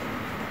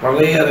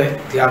വളരെയേറെ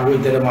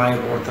ത്യാഗോജ്ജലമായ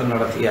പ്രവർത്തനം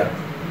നടത്തിയ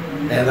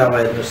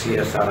നേതാവായിരുന്നു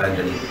SR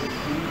ആന്റണി.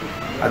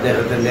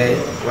 അദ്ദേഹത്തിൻ്റെ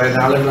കുറേ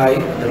നാളുകളായി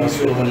അദ്ദേഹം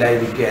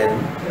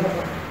സുഖമില്ലായിരിക്കുകയായിരുന്നു.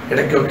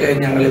 ഇടയ്ക്കൊക്കെ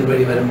ഞങ്ങൾ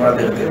ഇതുവഴി വരുമ്പോൾ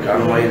അദ്ദേഹത്തെ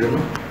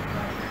കാണുമായിരുന്നു.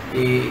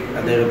 ഈ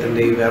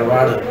അദ്ദേഹത്തിൻ്റെ ഈ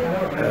വേർപാട്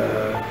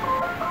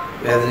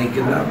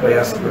വേദനിക്കുന്ന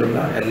പ്രയാസപ്പെടുന്ന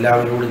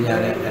എല്ലാവരോടും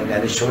ഞാൻ എൻ്റെ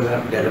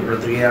അനുശോചനം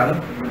രേഖപ്പെടുത്തുകയാണ്.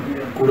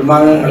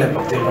 കുടുംബാംഗങ്ങളെ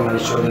പ്രത്യേകം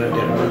അനുശോചനം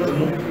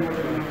രേഖപ്പെടുത്തുന്നു.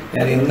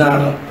 ഞാൻ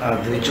ഇന്നാണ്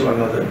തിരിച്ചു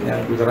വന്നത്. ഞാൻ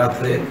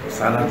ഗുജറാത്തിലെ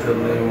സ്ഥാനാർത്ഥി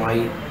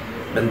നിർണ്ണയവുമായി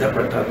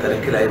ബന്ധപ്പെട്ട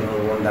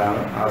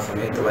തിരക്കിലായിരുന്നതുകൊണ്ടാണ് ആ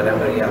സമയത്ത് വരാൻ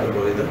കഴിയാതെ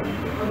പോയത്.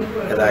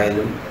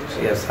 ഏതായാലും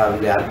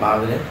SRന്റെ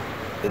ആത്മാവിന്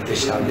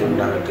നിത്യശാന്തി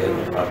ഉണ്ടാകട്ടെ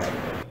എന്ന്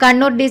പ്രാർത്ഥിക്കുന്നു.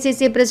 Kannur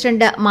DCC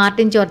president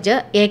Martin George,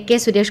 AK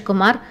Suresh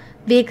Kumar,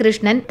 V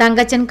Krishnan,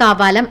 Thankachan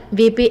Kavalam,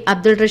 VP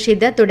Abdul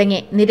Rasheed തുടങ്ങി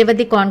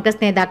നിരവധി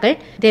കോൺഗ്രസ് നേതാക്കൾ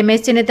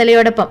രമേശ്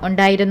ചെന്നിത്തലയോടൊപ്പം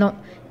ഉണ്ടായിരുന്നു.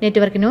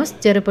 Network news,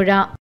 Cherupuzha.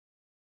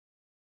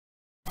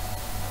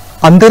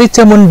 അന്തരിച്ച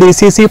മുൻ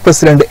DCC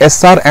പ്രസിഡന്റ്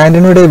SR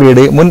ആന്റണിയുടെ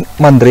വീട് മുൻ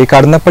മന്ത്രി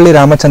കടന്നപ്പള്ളി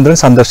രാമചന്ദ്രൻ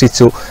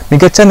സന്ദർശിച്ചു.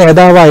 മികച്ച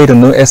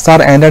നേതാവായിരുന്നു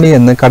SR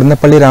ആന്റണിയെന്ന്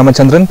കടന്നപ്പള്ളി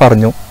രാമചന്ദ്രൻ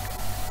പറഞ്ഞു.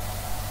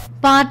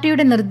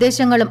 പാർട്ടിയുടെ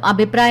നിർദ്ദേശങ്ങളും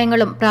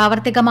അഭിപ്രായങ്ങളും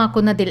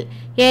പ്രാവർത്തികമാക്കുന്നതിൽ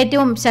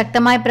ഏറ്റവും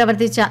ശക്തമായി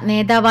പ്രവർത്തിച്ച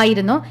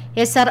നേതാവായിരുന്നു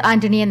SR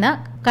ആന്റണിയെന്ന്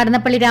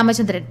കടന്നപ്പള്ളി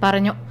രാമചന്ദ്രൻ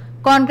പറഞ്ഞു.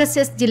 കോൺഗ്രസ്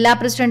എസ് ജില്ലാ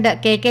president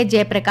KK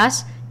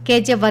Jayaprakash,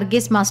 KJ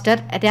Varghese master,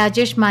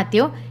 Rajesh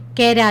Mathew,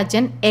 K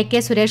Rajan, AK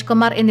Suresh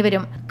Kumar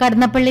എന്നിവരും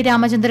കടന്നപ്പള്ളി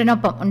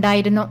രാമചന്ദ്രനൊപ്പം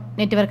ഉണ്ടായിരുന്നു.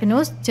 Network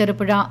news,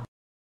 Cherupuzha.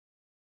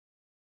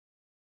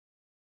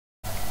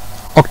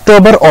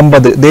 ഒക്ടോബർ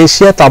 9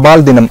 ദേശീയ തപാൽ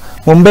ദിനം.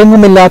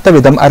 മുമ്പെങ്ങുമില്ലാത്ത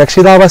വിധം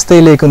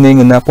അരക്ഷിതാവസ്ഥയിലേക്ക്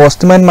നീങ്ങുന്ന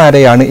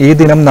പോസ്റ്റ്മാൻമാരെയാണ് ഈ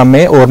ദിനം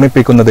നമ്മെ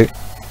ഓർമ്മിപ്പിക്കുന്നത്.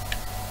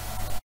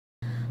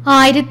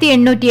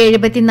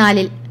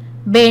 1874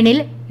 ബേണിൽ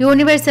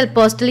യൂണിവേഴ്സൽ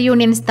പോസ്റ്റൽ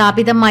യൂണിയൻ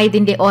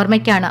സ്ഥാപിതമായതിന്റെ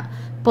ഓർമ്മയ്ക്കാണ്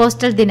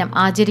പോസ്റ്റൽ ദിനം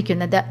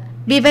ആചരിക്കുന്നത്.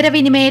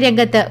 വിവരവിനിമയ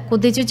രംഗത്ത്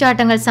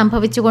കുതിച്ചുചാട്ടങ്ങൾ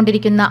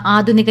സംഭവിച്ചുകൊണ്ടിരിക്കുന്ന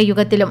ആധുനിക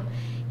യുഗത്തിലും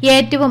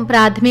ഏറ്റവും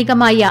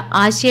പ്രാഥമികമായ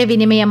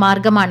ആശയവിനിമയ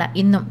മാർഗമാണ്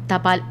ഇന്നും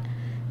തപാൽ.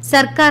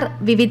 സർക്കാർ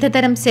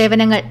വിവിധതരം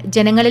സേവനങ്ങൾ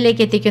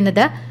ജനങ്ങളിലേക്ക്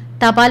എത്തിക്കുന്നത്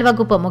തപാൽ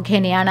വകുപ്പ്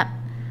മുഖേനയാണ്.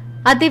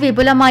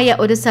 അതിവിപുലമായ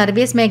ഒരു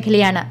സർവീസ്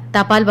മേഖലയാണ്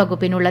തപാൽ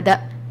വകുപ്പിനുള്ളത്.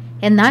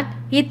 എന്നാൽ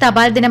ഈ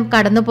തപാൽ ദിനം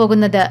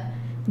കടന്നുപോകുന്നത്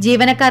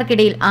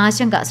ജീവനക്കാർക്കിടയിൽ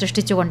ആശങ്ക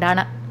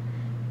സൃഷ്ടിച്ചുകൊണ്ടാണ്.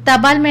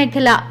 തപാൽ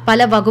മേഖല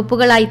പല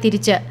വകുപ്പുകളായി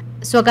തിരിച്ച്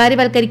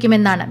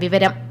സ്വകാര്യവൽക്കരിക്കുമെന്നാണ്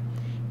വിവരം.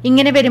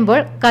 ഇങ്ങനെ വരുമ്പോൾ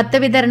കത്ത്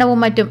വിതരണവും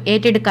മറ്റും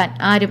ഏറ്റെടുക്കാൻ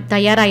ആരും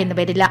തയ്യാറായെന്ന്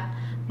വരില്ല.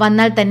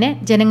 വന്നാൽ തന്നെ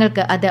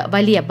ജനങ്ങൾക്ക് അത്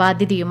വലിയ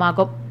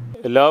ബാധ്യതയുമാകും.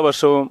 എല്ലാ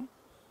വർഷവും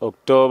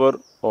ഒക്ടോബർ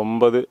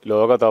 9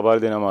 ലോക തപാൽ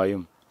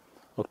ദിനമായും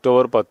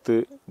ഒക്ടോബർ 10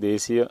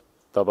 ദേശീയ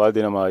തപാൽ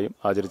ദിനമായും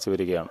ആചരിച്ചു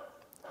വരികയാണ്.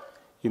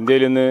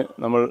 ഇന്ത്യയിൽ ഇന്ന്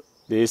നമ്മൾ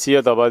ദേശീയ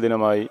തപാൽ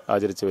ദിനമായി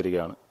ആചരിച്ചു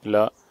വരികയാണ്.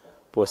 എല്ലാ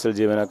പോസ്റ്റൽ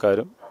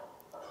ജീവനക്കാരും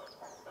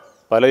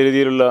പല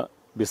രീതിയിലുള്ള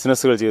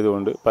ബിസിനസ്സുകൾ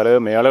ചെയ്തുകൊണ്ട് പല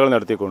മേളകൾ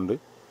നടത്തിക്കൊണ്ട്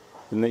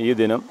ഇന്ന് ഈ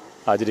ദിനം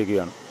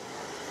ആചരിക്കുകയാണ്.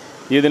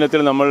 ഈ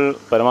ദിനത്തിൽ നമ്മൾ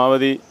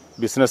പരമാവധി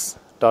ബിസിനസ്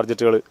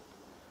ടാർഗറ്റുകൾ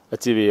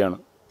അച്ചീവ് ചെയ്യുകയാണ്.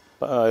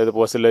 അതായത്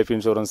പോസ്റ്റൽ ലൈഫ്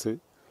ഇൻഷുറൻസ്,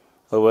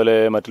 അതുപോലെ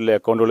മറ്റുള്ള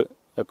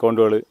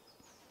അക്കൗണ്ടുകൾ,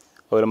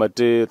 അതുപോലെ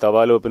മറ്റ്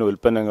തപാൽ വകുപ്പിന്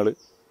ഉൽപ്പന്നങ്ങൾ,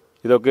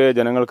 ഇതൊക്കെ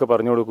ജനങ്ങൾക്ക്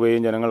പറഞ്ഞു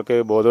കൊടുക്കുകയും ജനങ്ങൾക്ക്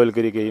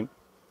ബോധവൽക്കരിക്കുകയും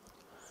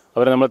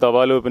അവരെ നമ്മൾ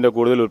തപാൽ വകുപ്പിൻ്റെ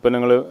കൂടുതൽ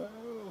ഉൽപ്പന്നങ്ങളെ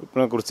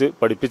കുറിച്ച്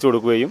പഠിപ്പിച്ചു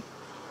കൊടുക്കുകയും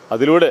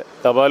അതിലൂടെ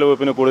തപാൽ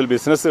വകുപ്പിന് കൂടുതൽ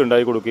ബിസിനസ്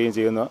ഉണ്ടാക്കി കൊടുക്കുകയും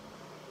ചെയ്യുന്ന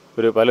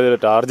ഒരു പലതരം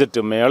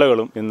ടാർഗറ്റും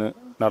മേളകളും ഇന്ന്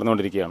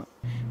നടന്നുകൊണ്ടിരിക്കുകയാണ്.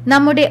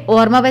 നമ്മുടെ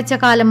ഓർമ്മ വെച്ച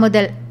കാലം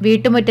മുതൽ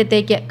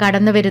വീട്ടുമുറ്റത്തേക്ക്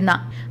കടന്നുവരുന്ന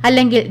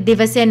അല്ലെങ്കിൽ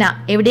ദിവസേന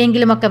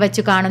എവിടെയെങ്കിലുമൊക്കെ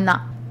വെച്ചു കാണുന്ന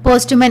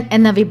പോസ്റ്റ്മാൻ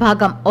എന്ന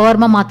വിഭാഗം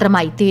ഓർമ്മ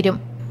മാത്രമായി തീരും.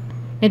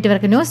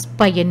 Network news,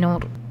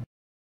 Payyanur.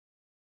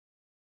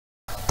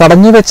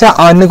 തടഞ്ഞുവെച്ച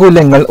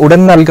ആനുകൂല്യങ്ങൾ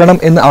ഉടൻ നൽകണം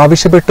എന്ന്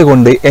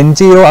ആവശ്യപ്പെട്ടുകൊണ്ട്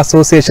NGO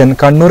association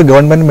Kannur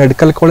government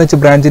medical college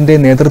ബ്രാഞ്ചിന്റെ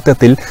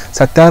നേതൃത്വത്തിൽ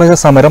സത്യാഗ്രഹ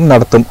സമരം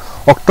നടത്തും.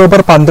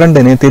 ഒക്ടോബർ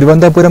 12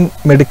 തിരുവനന്തപുരം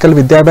മെഡിക്കൽ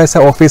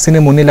വിദ്യാഭ്യാസ ഓഫീസിന്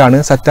മുന്നിലാണ്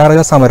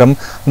സത്യാഗ്രഹ സമരം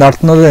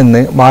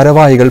നടത്തുന്നതെന്ന്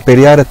ഭാരവാഹികൾ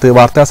പെരിയാരത്ത്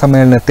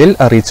വാർത്താസമ്മേളനത്തിൽ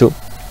അറിയിച്ചു.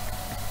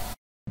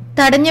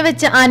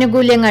 തടഞ്ഞുവെച്ച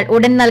ആനുകൂല്യങ്ങൾ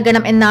ഉടൻ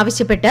നൽകണം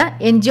എന്നാവശ്യപ്പെട്ട്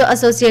NGO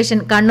association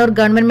Kannur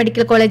government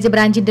medical college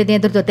ബ്രാഞ്ചിന്റെ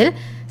നേതൃത്വത്തിൽ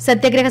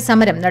സത്യഗ്രഹ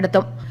സമരം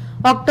നടത്തും.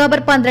 ഒക്ടോബർ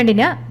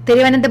 12-ന്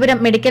തിരുവനന്തപുരം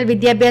മെഡിക്കൽ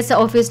വിദ്യാഭ്യാസ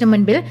ഓഫീസിന്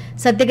മുൻപിൽ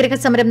സത്യഗ്രഹ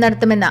സമരം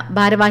നടത്തുമെന്ന്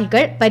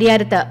ഭാരവാഹികൾ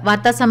പരിയാരത്ത്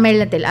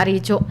വാർത്താസമ്മേളനത്തിൽ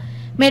അറിയിച്ചു.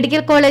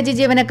 മെഡിക്കൽ കോളേജ്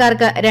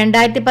ജീവനക്കാർക്ക്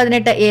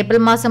 2018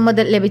 ഏപ്രിൽ മാസം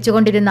മുതൽ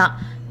ലഭിച്ചുകൊണ്ടിരുന്ന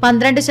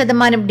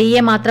 12%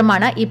 DA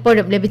മാത്രമാണ്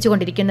ഇപ്പോഴും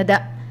ലഭിച്ചുകൊണ്ടിരിക്കുന്നത്.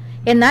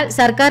 എന്നാൽ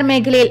സർക്കാർ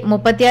മേഖലയിൽ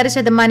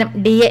 36%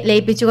 DA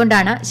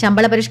ലയിപ്പിച്ചുകൊണ്ടാണ്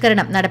ശമ്പള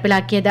പരിഷ്കരണം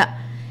നടപ്പിലാക്കിയത്.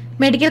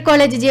 മെഡിക്കൽ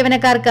കോളേജ്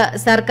ജീവനക്കാർക്ക്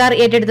സർക്കാർ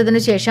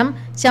ഏറ്റെടുത്തതിനു ശേഷം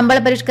ശമ്പള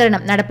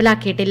പരിഷ്കരണം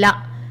നടപ്പിലാക്കിയിട്ടില്ല.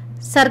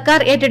 സർക്കാർ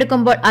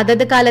ഏറ്റെടുക്കുമ്പോൾ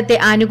അതത് കാലത്തെ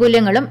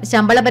ആനുകൂല്യങ്ങളും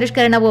ശമ്പള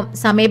പരിഷ്കരണവും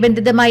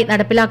സമയബന്ധിതമായി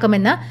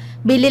നടപ്പിലാക്കുമെന്ന്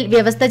ബില്ലിൽ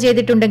വ്യവസ്ഥ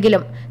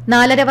ചെയ്തിട്ടുണ്ടെങ്കിലും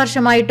 4.5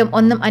 വർഷമായിട്ടും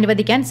ഒന്നും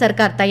അനുവദിക്കാൻ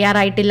സർക്കാർ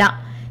തയ്യാറായിട്ടില്ല.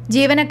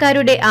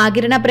 ജീവനക്കാരുടെ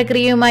ആഗിരണ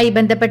പ്രക്രിയയുമായി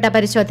ബന്ധപ്പെട്ട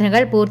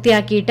പരിശോധനകൾ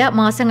പൂർത്തിയാക്കിയിട്ട്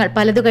മാസങ്ങൾ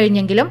പലതു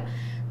കഴിഞ്ഞെങ്കിലും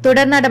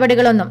തുടർ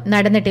നടപടികളൊന്നും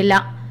നടന്നിട്ടില്ല.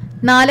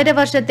 4.5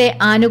 വർഷത്തെ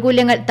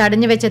ആനുകൂല്യങ്ങൾ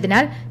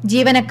തടഞ്ഞുവെച്ചതിനാൽ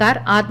ജീവനക്കാർ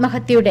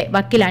ആത്മഹത്യയുടെ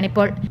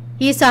വക്കിലാണിപ്പോൾ.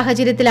 ഈ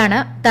സാഹചര്യത്തിലാണ്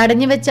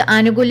തടഞ്ഞുവെച്ച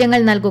ആനുകൂല്യങ്ങൾ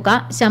നൽകുക,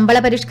 ശമ്പള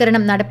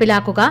പരിഷ്കരണം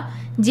നടപ്പിലാക്കുക,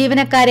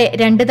 ജീവനക്കാരെ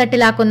 2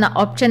 തട്ടിലാക്കുന്ന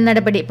ഓപ്ഷൻ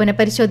നടപടി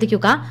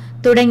പുനഃപരിശോധിക്കുക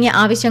തുടങ്ങിയ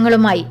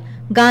ആവശ്യങ്ങളുമായി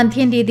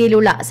ഗാന്ധിയൻ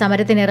രീതിയിലുള്ള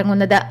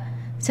സമരത്തിനിറങ്ങുന്നത്.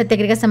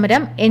 സത്യഗ്രഹ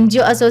സമരം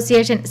NGO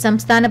അസോസിയേഷൻ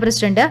സംസ്ഥാന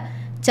പ്രസിഡന്റ്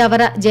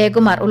ചവറ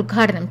ജയകുമാർ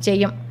ഉദ്ഘാടനം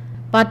ചെയ്യും.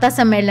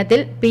 വാർത്താസമ്മേളനത്തിൽ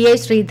PI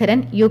ശ്രീധരൻ,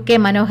 UK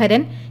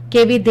മനോഹരൻ,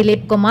 KV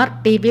Dileep Kumar,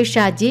 TV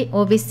Shaji,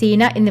 OV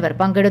Seena എന്നിവർ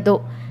പങ്കെടുത്തു.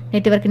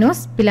 Network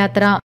news,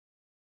 Pilathara.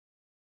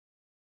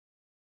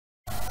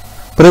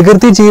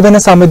 പ്രകൃതി ജീവന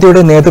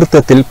സമിതിയുടെ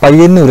നേതൃത്വത്തിൽ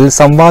പയ്യന്നൂരിൽ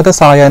സംവാദ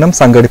സായാഹ്നം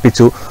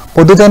സംഘടിപ്പിച്ചു.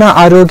 പൊതുജന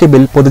ആരോഗ്യ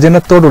ബിൽ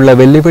പൊതുജനത്തോടുള്ള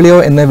വെല്ലുവിളിയോ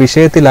എന്ന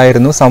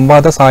വിഷയത്തിലായിരുന്നു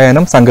സംവാദ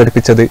സായാഹ്നം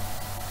സംഘടിപ്പിച്ചത്.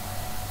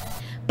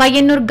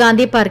 പയ്യന്നൂർ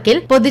ഗാന്ധി പാർക്കിൽ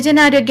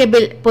പൊതുജനാരോഗ്യ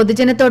ബിൽ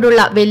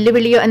പൊതുജനത്തോടുള്ള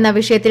വെല്ലുവിളിയോ എന്ന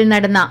വിഷയത്തിൽ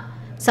നടന്ന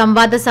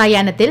സംവാദ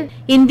സായാഹ്നത്തിൽ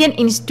ഇന്ത്യൻ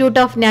ഇൻസ്റ്റിറ്റ്യൂട്ട്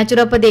ഓഫ്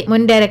നാച്ചുറോപ്പതി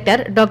മുൻ ഡയറക്ടർ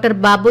ഡോക്ടർ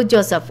ബാബു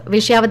ജോസഫ്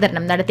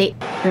വിഷയാവതരണം നടത്തി.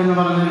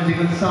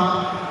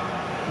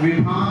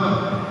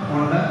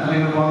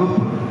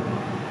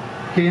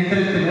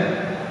 കേന്ദ്രത്തില്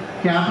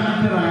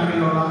ക്യാബിനറ്റ്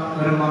റാങ്കിലുള്ള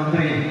ഒരു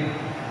മന്ത്രി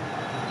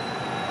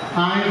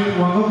ആയുഷ്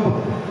വകുപ്പ്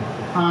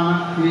ആണ്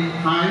ഈ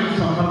ആയുഷ്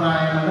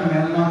സമ്പ്രദായങ്ങളുടെ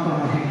മേൽനോട്ടം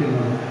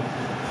വഹിക്കുന്നത്.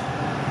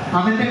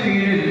 അതിൻ്റെ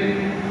കീഴിൽ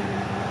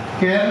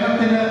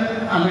കേരളത്തിൽ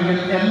അല്ലെങ്കിൽ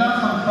എല്ലാ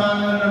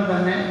സംസ്ഥാനങ്ങളിലും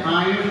തന്നെ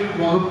ആയുഷ്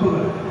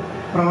വകുപ്പുകൾ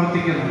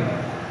പ്രവർത്തിക്കുന്നുണ്ട്.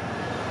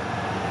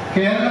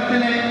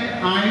 കേരളത്തിലെ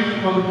ആയുഷ്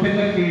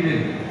വകുപ്പിൻ്റെ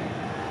കീഴിൽ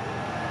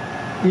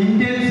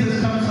ഇന്ത്യൻ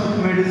സിസ്റ്റംസ് ഓഫ്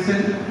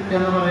മെഡിസിൻ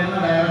എന്ന് പറയുന്ന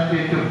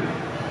ഡയറക്ടറേറ്റും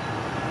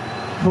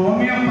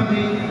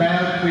ഹോമിയോപ്പതി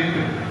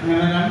ഡയറക്ടറേറ്റും,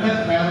 ഇങ്ങനെ 2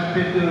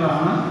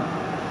 ഡയറക്ടറേറ്റുകളാണ്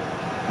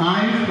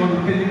ആയുഷ്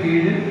വകുപ്പിന്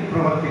കീഴിൽ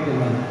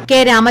പ്രവർത്തിക്കുന്നത്. കെ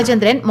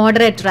രാമചന്ദ്രൻ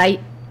മോഡറേറ്ററായി.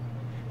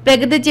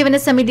 പ്രകൃതി ജീവന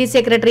സമിതി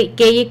സെക്രട്ടറി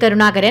KE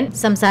കരുണാകരൻ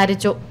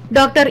സംസാരിച്ചു.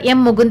 Doctor M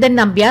Mukundan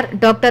Nambiar,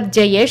 doctor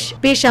Jayesh,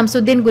 P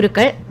Shamsuddin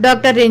ഗുരുക്കൾ,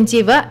 doctor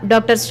Ranjeev,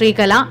 doctor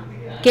Sreekala,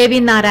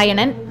 KV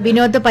Narayanan,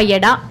 Vinod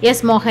പയ്യട,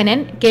 S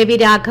Mohanan, KV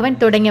Raghavan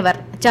തുടങ്ങിയവർ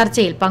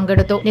ചർച്ചയിൽ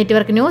പങ്കെടുത്തു.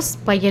 Network news,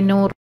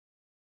 Payyanur.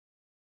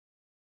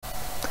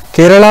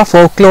 Kerala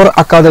folklore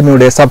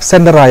അക്കാദമിയുടെ സബ്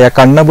സെന്ററായ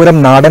കണ്ണപുരം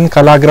നാടൻ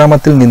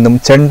കലാഗ്രാമത്തിൽ നിന്നും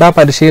ചെണ്ട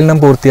പരിശീലനം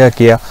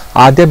പൂർത്തിയാക്കിയ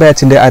ആദ്യ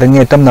ബാച്ചിന്റെ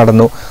അരങ്ങേറ്റം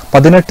നടന്നു.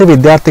 18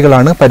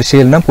 വിദ്യാർത്ഥികളാണ്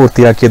പരിശീലനം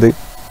പൂർത്തിയാക്കിയത്.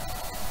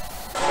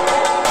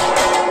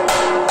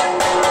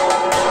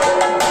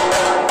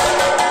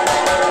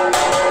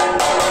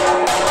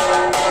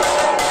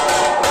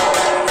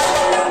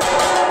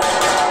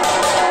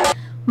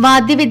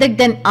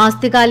 വാദ്യവിദഗ്ധൻ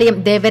ആസ്തികാലയം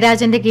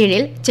ദേവരാജന്റെ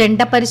കീഴിൽ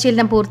ചെണ്ട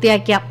പരിശീലനം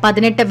പൂർത്തിയാക്കിയ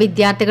 18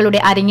 വിദ്യാർത്ഥികളുടെ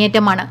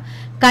അരങ്ങേറ്റമാണ്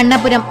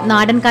കണ്ണപുരം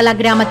നാടൻ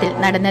കലാഗ്രാമത്തിൽ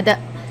നടന്നത്.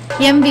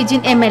 M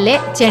വിജിൻ MLA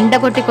ചെണ്ട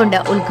കൊട്ടിക്കൊണ്ട്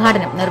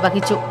ഉദ്ഘാടനം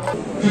നിർവഹിച്ചു.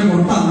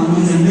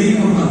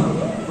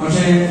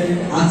 പക്ഷേ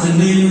ആ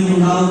ചെണ്ടയിൽ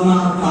നിന്നുണ്ടാകുന്ന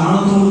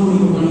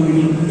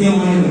താളത്തോടുകൂടി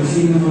കൃത്യമായ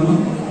പരിശീലനം വേണം.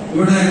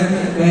 ഇവിടെ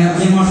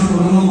അജയമാഷ്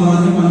തുറന്നു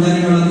പറഞ്ഞു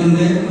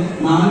പഞ്ചാരികളത്തിന്റെ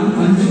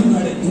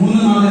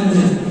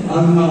 3-4-5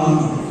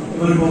 അംഗങ്ങളാണ്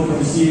ഇവരിപ്പോൾ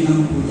പരിശീലനം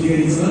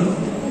പൂർത്തീകരിച്ചത്.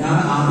 ഞാൻ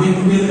ആദ്യം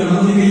കൂട്ടിയത്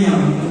ഗണപതി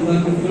കൈയാണ്.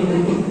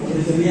 കുട്ടികൾക്കൊട്ടും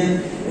ചെറിയ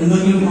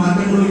എന്തെങ്കിലും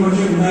മാറ്റങ്ങൾ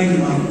പക്ഷേ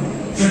ഉണ്ടായിരുന്നാണ്.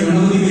 പക്ഷെ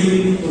ഗണപതി കൈയിൽ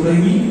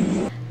തുടങ്ങി.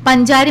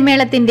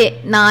 പഞ്ചാരിമേളത്തിന്റെ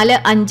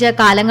 4-5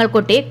 കാലങ്ങൾ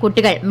കൊട്ടി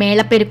കുട്ടികൾ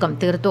മേളപ്പെരുക്കം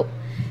തീർത്തു.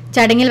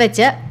 ചടങ്ങിൽ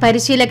വെച്ച്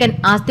പരിശീലകൻ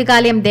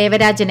ആസ്തികാലയം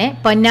ദേവരാജനെ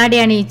പൊന്നാടി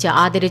അണിയിച്ച്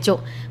ആദരിച്ചു.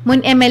 മുൻ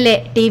MLA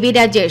TV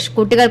രാജേഷ്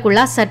കുട്ടികൾക്കുള്ള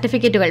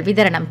സർട്ടിഫിക്കറ്റുകൾ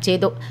വിതരണം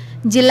ചെയ്തു.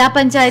 ജില്ലാ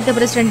പഞ്ചായത്ത്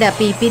പ്രസിഡന്റ്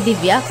PP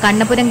ദിവ്യ,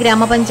 കണ്ണപുരം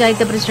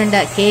ഗ്രാമപഞ്ചായത്ത്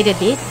പ്രസിഡന്റ് K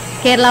രതി,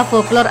 Kerala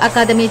folklore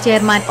academy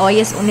chairman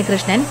OS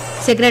Unnikrishnan,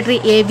 secretary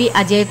AV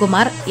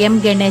Ajayakumar, M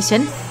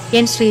Ganesan,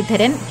 N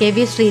Sreedharan, KV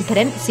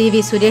Sreedharan, CV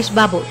Suresh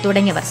Babu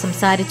തുടങ്ങിയവർ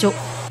സംസാരിച്ചു.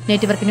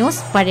 Network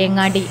news,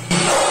 Pazhayangadi.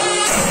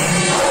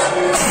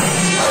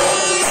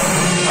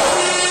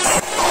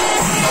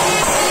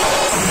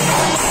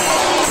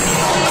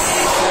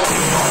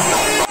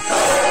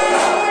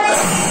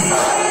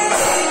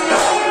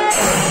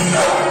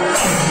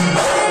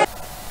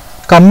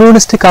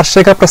 കമ്മ്യൂണിസ്റ്റ്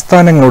കർഷക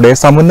പ്രസ്ഥാനങ്ങളുടെ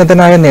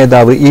സമുന്നതനായ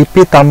നേതാവ് EP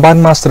തമ്പാൻ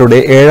മാസ്റ്ററുടെ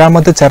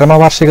 7ാമത്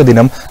ചരമവാർഷിക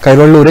ദിനം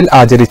കൈവള്ളൂരിൽ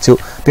ആചരിച്ചു.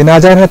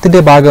 ദിനാചരണത്തിന്റെ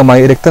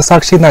ഭാഗമായി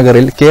രക്തസാക്ഷി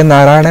നഗറിൽ K.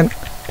 നാരായണൻ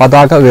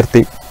പതാക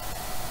ഉയർത്തി.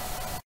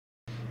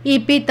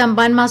 EP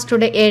തമ്പാൻ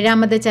മാസ്റ്ററുടെ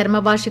 7ാമത്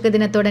ചരമവാർഷിക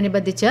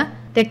ദിനത്തോടനുബന്ധിച്ച്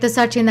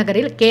രക്തസാക്ഷി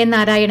നഗറിൽ K.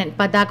 നാരായണൻ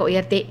പതാക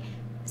ഉയർത്തി.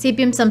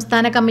 CPM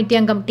സംസ്ഥാന കമ്മിറ്റി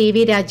അംഗം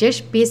TV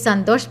Rajesh, P.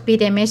 Santhosh, P.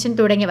 Rameshan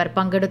തുടങ്ങിയവർ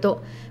പങ്കെടുത്തു.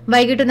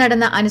 വൈകിട്ട്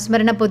നടന്ന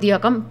അനുസ്മരണ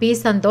പൊതുയോഗം P.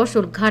 സന്തോഷ്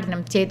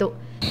ഉദ്ഘാടനം ചെയ്തു.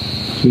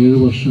 7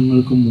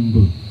 വർഷങ്ങൾക്ക്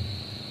മുമ്പ്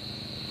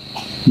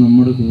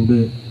നമ്മുടെ കൂടെ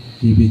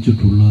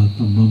ജീവിച്ചിട്ടുള്ള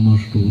തമ്പാൻ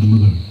മാസ്റ്റർ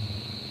ഓർമ്മകൾ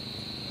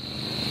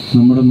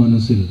നമ്മുടെ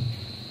മനസ്സിൽ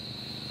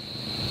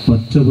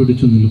പച്ച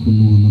പിടിച്ചു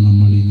നിൽക്കുന്നുവെന്ന്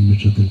നമ്മൾ ഈ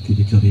നിമിഷത്തിൽ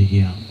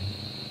തിരിച്ചറിയുകയാണ്.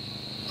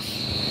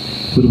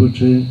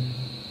 ഒരുപക്ഷെ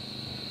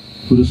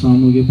ഒരു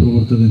സാമൂഹ്യ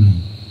പ്രവർത്തകന്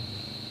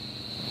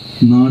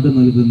നാട്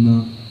നൽകുന്ന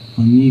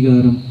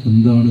അംഗീകാരം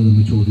എന്താണ്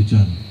എന്ന്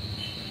ചോദിച്ചാൽ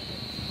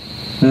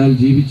അയാൾ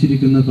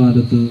ജീവിച്ചിരിക്കുന്ന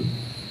കാലത്ത്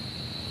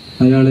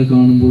അയാളെ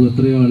കാണുമ്പോൾ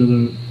എത്ര ആളുകൾ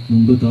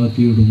മുമ്പ്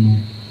താത്തിയിടുന്നു,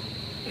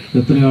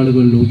 എത്ര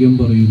ആളുകൾ ലോക്യം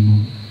പറയുന്നു,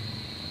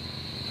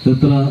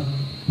 എത്ര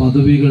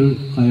പദവികൾ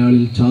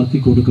അയാളിൽ ചാർത്തി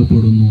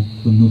കൊടുക്കപ്പെടുന്നു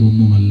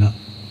എന്നതൊന്നുമല്ല.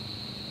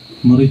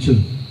 മറിച്ച്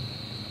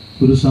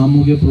ഒരു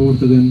സാമൂഹ്യ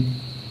പ്രവർത്തകൻ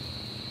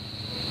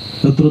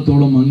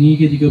എത്രത്തോളം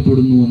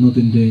അംഗീകരിക്കപ്പെടുന്നു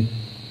എന്നതിൻ്റെ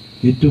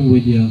ഏറ്റവും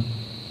വലിയ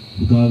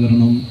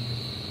ഉദാഹരണം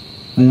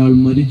അയാൾ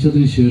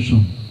മരിച്ചതിന്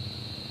ശേഷം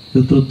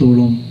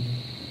എത്രത്തോളം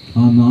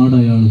ആ നാട്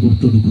അയാൾ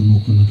പുറത്തെടുക്കുന്നു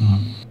എന്നതാണ്.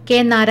 K.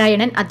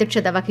 നാരായണൻ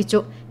അധ്യക്ഷത വഹിച്ചു.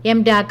 M.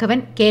 Raghavan,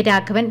 K.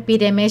 Raghavan, P.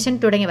 Rameshan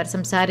തുടങ്ങിയവർ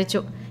സംസാരിച്ചു.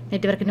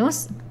 Network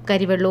news,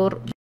 Karivellur.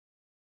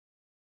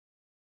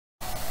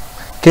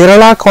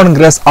 കേരള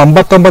കോൺഗ്രസ്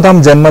 59ാം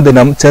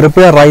ജന്മദിനം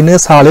ചെറുപുഴ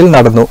റൈനേഴ്സ് ഹാളിൽ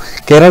നടന്നു.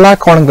 കേരള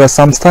കോൺഗ്രസ്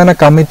സംസ്ഥാന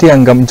കമ്മിറ്റി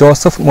അംഗം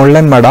ജോസഫ്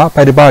മുള്ളൻമട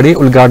പരിപാടി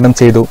ഉദ്ഘാടനം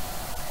ചെയ്തു.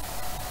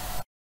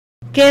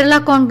 കേരള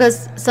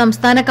കോൺഗ്രസ്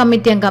സംസ്ഥാന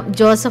കമ്മിറ്റി അംഗം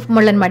ജോസഫ്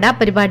മുള്ളൻമട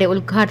പരിപാടി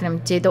ഉദ്ഘാടനം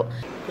ചെയ്തു.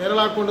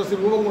 കേരള കോൺഗ്രസ്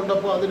രൂപം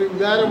കൊണ്ടപ്പോൾ അതൊരു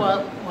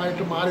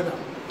വികാരമായിട്ട്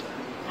മാറിയതാണ്.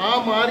 ആ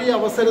മാറിയ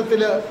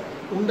അവസരത്തിൽ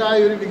ഉണ്ടായ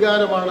ഒരു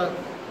വികാരമാണ്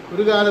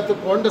ഒരു കാലത്ത്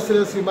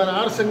കോൺഗ്രസിലെ ശ്രീമാൻ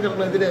R.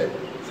 ശങ്കറിനെതിരെ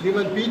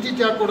ശ്രീമാൻ P.G.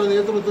 ചാക്കോയുടെ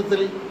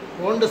നേതൃത്വത്തിൽ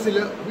കോൺഗ്രസിൽ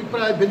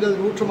അഭിപ്രായ ഭിന്നത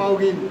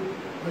രൂക്ഷമാവുകയും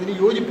അതിന്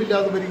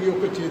യോജിപ്പില്ലാതെ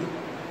വരികയൊക്കെ ചെയ്തു.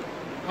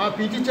 ആ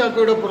P.G.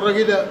 ചാക്കോയുടെ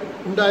പുറകിൽ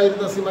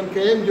ഉണ്ടായിരുന്ന ശ്രീമാൻ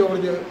K.M.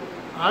 George,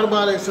 R.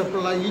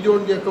 Balakrishna Pillai, E.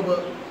 John Jacob,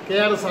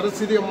 K.R.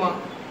 Saraswati അമ്മ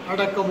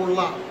അടക്കമുള്ള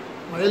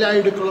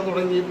മയിലായിടുക്കളും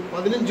തുടങ്ങി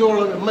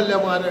 15ഓളം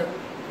MLA-മാർ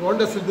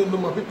കോൺഗ്രസിൽ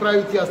നിന്നും അഭിപ്രായ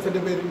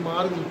വ്യത്യാസത്തിന്റെ പേരിൽ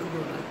മാറി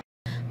നിൽക്കുകയുണ്ടായി.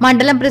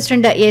 മണ്ഡലം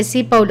പ്രസിഡന്റ് AC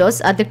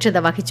പൗലോസ് അധ്യക്ഷത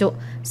വഹിച്ചു.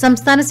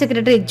 സംസ്ഥാന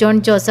സെക്രട്ടറി ജോൺ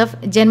ജോസഫ്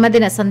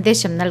ജന്മദിന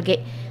സന്ദേശം നൽകി.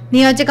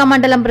 നിയോജക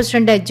മണ്ഡലം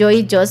പ്രസിഡന്റ്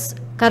ജോയി ജോസ്,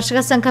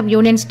 കർഷക സംഘം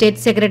യൂണിയൻ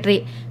സ്റ്റേറ്റ് സെക്രട്ടറി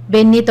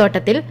ബെന്നി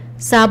തോട്ടത്തിൽ,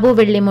 സാബു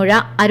വെള്ളിമുഴ,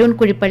 അരുൺ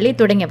കുഴിപ്പള്ളി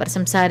തുടങ്ങിയവർ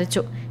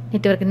സംസാരിച്ചു.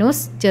 Network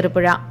news,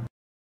 Cherupuzha.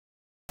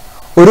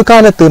 ഒരു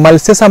കാലത്ത്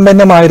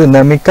മത്സ്യസമ്പന്നമായിരുന്ന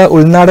മിക്ക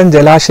ഉൾനാടൻ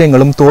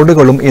ജലാശയങ്ങളും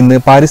തോടുകളും ഇന്ന്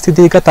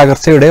പാരിസ്ഥിതിക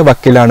തകർച്ചയുടെ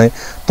വക്കിലാണ്.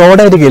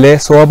 തോടരികിലെ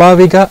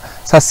സ്വാഭാവിക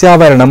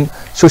സസ്യാവരണം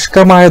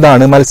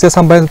ശുഷ്കമായതാണ്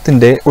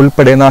മത്സ്യസമ്പത്തിന്റെ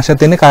ഉൾപ്പെടെ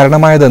നാശത്തിന്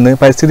കാരണമായതെന്ന്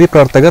പരിസ്ഥിതി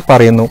പ്രവർത്തകർ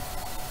പറയുന്നു.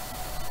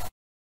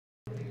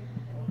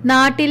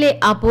 നാട്ടിലെ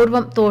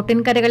അപൂർവം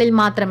തോട്ടിൻകരകളിൽ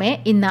മാത്രമേ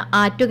ഇന്ന്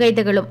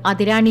ആറ്റുകൈതകളും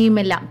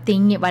അതിരാണിയുമെല്ലാം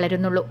തിങ്ങി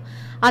വളരുന്നുള്ളൂ.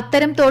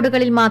 അത്തരം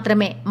തോടുകളിൽ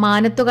മാത്രമേ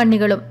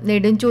മാനത്തുകണ്ണികളും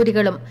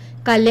നെടുഞ്ചൂരികളും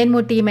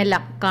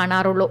കല്ലേൻമുട്ടിയുമെല്ലാം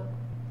കാണാറുള്ളൂ.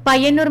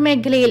 പയ്യന്നൂർ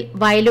മേഖലയിൽ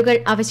വയലുകൾ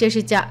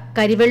അവശേഷിച്ച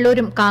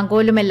കരിവെള്ളൂരും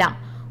കാങ്കോലുമെല്ലാം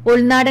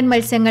ഉൾനാടൻ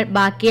മത്സ്യങ്ങൾ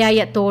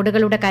ബാക്കിയായ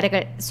തോടുകളുടെ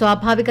കരകൾ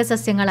സ്വാഭാവിക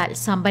സസ്യങ്ങളാൽ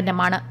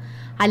സമ്പന്നമാണ്.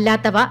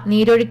 അല്ലാത്തവ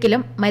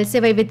നീരൊഴുക്കിലും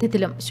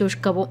മത്സ്യവൈവിധ്യത്തിലും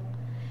ശുഷ്കവും.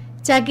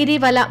 ചകിരി,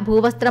 വല,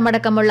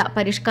 ഭൂവസ്ത്രമടക്കമുള്ള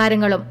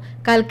പരിഷ്കാരങ്ങളും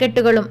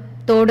കൽക്കെട്ടുകളും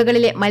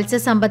തോടുകളിലെ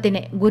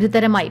മത്സ്യസമ്പത്തിനെ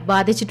ഗുരുതരമായി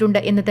ബാധിച്ചിട്ടുണ്ട്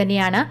എന്ന്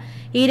തന്നെയാണ്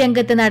ഈ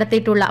രംഗത്ത്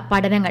നടത്തിയിട്ടുള്ള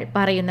പഠനങ്ങൾ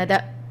പറയുന്നത്.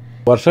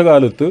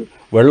 വർഷകാലത്ത്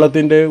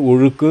വെള്ളത്തിൻ്റെ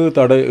ഒഴുക്ക്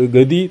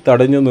ഗതി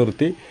തടഞ്ഞു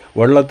നിർത്തി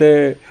വെള്ളത്തെ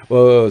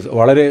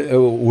വളരെ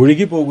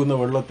ഒഴുകിപ്പോകുന്ന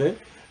വെള്ളത്തെ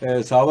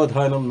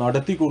സാവധാനം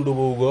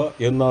നടത്തിക്കൊണ്ടുപോവുക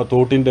എന്ന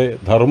തോട്ടിൻ്റെ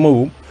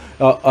ധർമ്മവും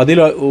അതിൽ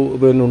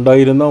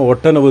ഉണ്ടായിരുന്ന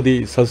ഒട്ടനവധി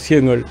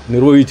സസ്യങ്ങൾ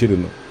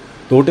നിർവഹിച്ചിരുന്നു.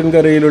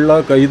 തോട്ടിൻകരയിലുള്ള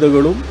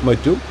കൈതകളും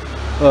മറ്റും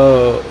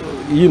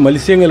ഈ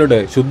മത്സ്യങ്ങളുടെ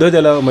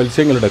ശുദ്ധജല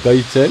മത്സ്യങ്ങളുടെ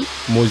കൈച്ചൽ,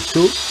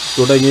 മുശു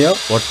തുടങ്ങിയ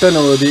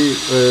ഒട്ടനവധി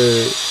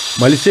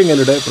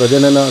മത്സ്യങ്ങളുടെ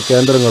പ്രജനന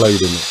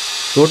കേന്ദ്രങ്ങളായിരുന്നു.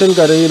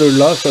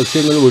 തോട്ടിൻകരയിലുള്ള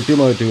സസ്യങ്ങൾ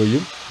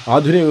വെട്ടിമാറ്റുകയും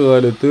ആധുനിക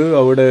കാലത്ത്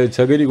അവിടെ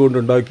ചകിരി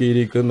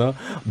കൊണ്ടുണ്ടാക്കിയിരിക്കുന്ന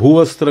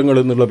ഭൂവസ്ത്രങ്ങൾ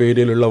എന്നുള്ള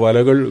പേരിലുള്ള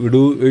വലകൾ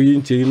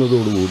ഇടുകയും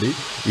ചെയ്യുന്നതോടുകൂടി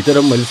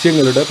ഇത്തരം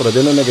മത്സ്യങ്ങളുടെ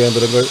പ്രജനന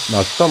കേന്ദ്രങ്ങൾ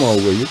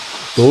നഷ്ടമാവുകയും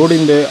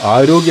തോടിൻ്റെ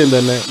ആരോഗ്യം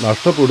തന്നെ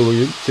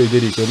നഷ്ടപ്പെടുകയും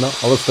ചെയ്തിരിക്കുന്ന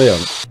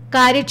അവസ്ഥയാണ്.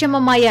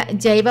 കാര്യക്ഷമമായ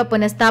ജൈവ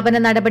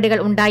പുനഃസ്ഥാപന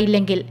നടപടികൾ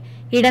ഉണ്ടായില്ലെങ്കിൽ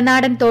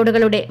ഇടനാടൻ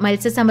തോടുകളുടെ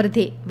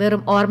മത്സ്യസമൃദ്ധി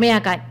വെറും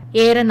ഓർമ്മയാക്കാൻ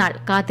ഏറെ നാൾ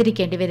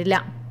കാത്തിരിക്കേണ്ടി വരില്ല.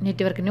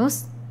 Network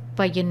news,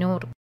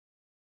 Payyanur.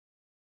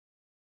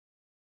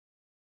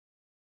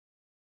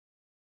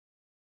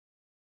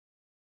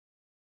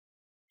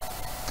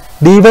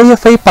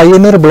 DYFI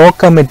Payyanur block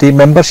committee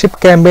membership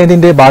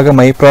ക്യാമ്പയിനിന്റെ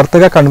ഭാഗമായി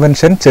പ്രവർത്തക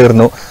കൺവെൻഷൻ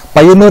ചേർന്നു.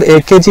 പയ്യന്നൂർ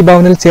AKG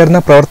ഭവനിൽ ചേർന്ന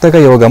പ്രവർത്തക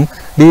യോഗം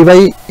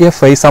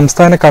ഡിവൈഎഫ്ഐ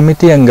സംസ്ഥാന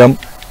കമ്മിറ്റി അംഗം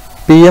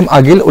PM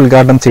അഖിൽ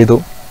ഉദ്ഘാടനം ചെയ്തു.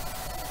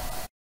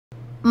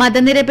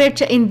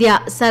 മതനിരപേക്ഷ ഇന്ത്യ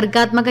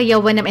സർഗാത്മക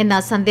യൗവനം എന്ന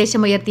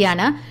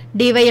സന്ദേശമുയർത്തിയാണ്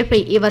ഡിവൈഎഫ്ഐ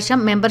ഈ വർഷം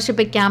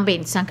മെമ്പർഷിപ്പ്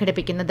ക്യാമ്പയിൻ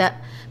സംഘടിപ്പിക്കുന്നത്.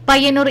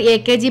 പയ്യന്നൂർ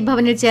AKG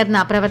ഭവനിൽ ചേർന്ന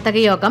പ്രവർത്തക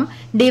യോഗം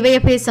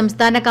ഡിവൈഎഫ്ഐ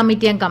സംസ്ഥാന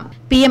കമ്മിറ്റി അംഗം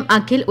PM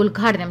അഖിൽ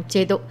ഉദ്ഘാടനം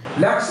ചെയ്തു.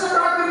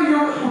 ലക്ഷക്കണക്കിന്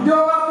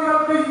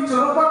ഉദ്യോഗാർത്ഥികൾക്ക്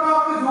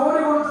ചെറുപ്പക്കാർക്ക്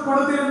ജോലി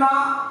കൊടുത്തിരുന്ന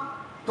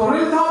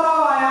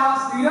തൊഴിൽദാതാവായ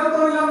സ്ഥിരം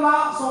തൊഴിലെന്ന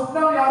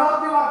സ്വപ്നം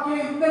യാഥാർത്ഥ്യമാക്കിയ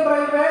ഇന്ത്യൻ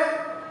റെയിൽവേ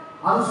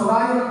അത്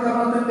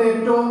സ്വകാര്യവൽക്കരണത്തിന്റെ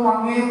ഏറ്റവും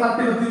അങ്ങേ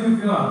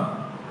തട്ടിലെത്തിയിരിക്കുകയാണ്.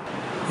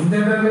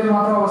 ഇന്ത്യൻ റെയിൽവേയിൽ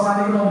മാത്രം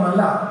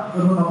അവസാനിക്കണമെന്നല്ല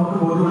എന്ന് നമുക്ക്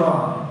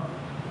ബോധ്യമുള്ളതാണ്.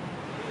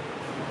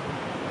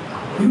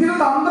 ഇന്ത്യയുടെ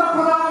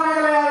തന്ത്രപ്രധാന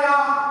മേഖലയായ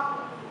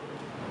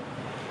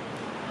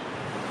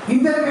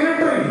ഇന്ത്യൻ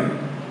മിലിറ്ററി,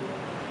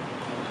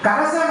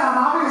 കരസേന,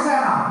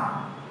 നാവികസേന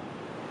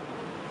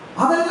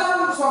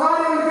അതെല്ലാം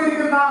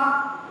സ്വകാര്യവൽക്കരിക്കുന്ന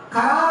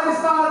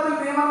കരാറടിസ്ഥാനത്തിൽ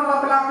നിയമം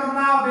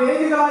നടപ്പിലാക്കുന്ന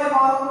വേദികളായി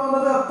മാറുന്നു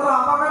എന്നത് എത്ര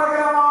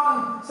അപകടകരമാണ്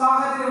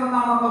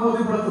സാഹചര്യമെന്നാണ് നമ്മൾ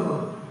ബോധ്യപ്പെടുത്തുന്നത്.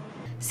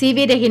 CV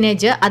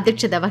രഹിനേജ്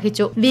അധ്യക്ഷത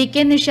വഹിച്ചു. VK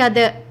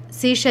Nishad,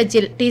 C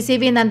Shajil,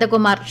 TCV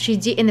Nandakumar,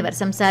 Shiji എന്നിവർ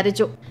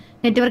സംസാരിച്ചു.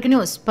 Network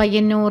news,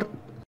 Payyanur.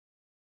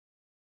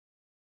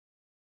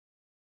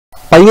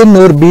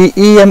 Payyanur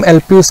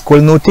BEM-LP school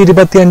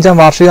 125-ാം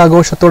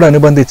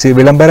വാർഷികാഘോഷത്തോടനുബന്ധിച്ച്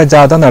വിളംബര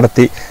ജാഥ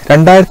നടത്തി.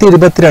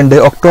 2022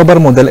 ഒക്ടോബർ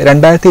മുതൽ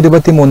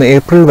 2023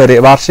 ഏപ്രിൽ വരെ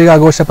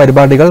വാർഷികാഘോഷ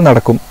പരിപാടികൾ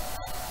നടക്കും.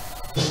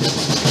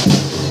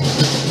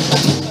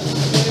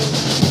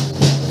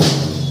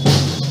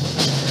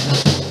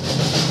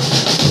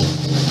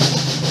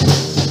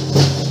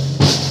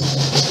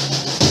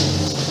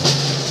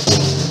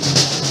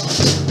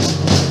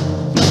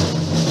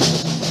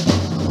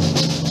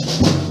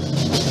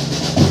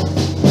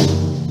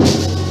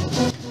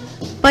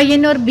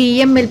 പയ്യന്നൂർ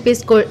BEM-LP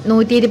സ്കൂൾ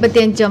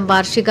 125-ാം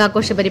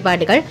വാർഷികാഘോഷ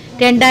പരിപാടികൾ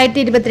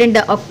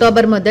 2022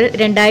 ഒക്ടോബർ മുതൽ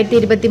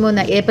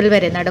 2023 ഏപ്രിൽ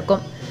വരെ നടക്കും.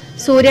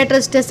 സൂര്യ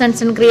trust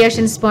sons and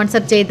creation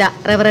sponsor ചെയ്ത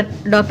റവറന്റ്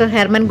ഡോക്ടർ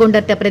ഹെർമൻ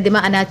ഗുണ്ടർട്ട് പ്രതിമ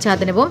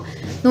അനാച്ഛാദനവും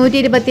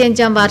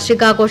 125-ാം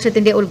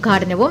വാർഷികാഘോഷത്തിന്റെ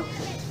ഉദ്ഘാടനവും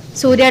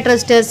സൂര്യ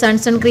ട്രസ്റ്റ്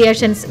സൺസ് ആൻഡ്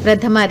ക്രിയേഷൻസ്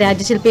പ്രഥമ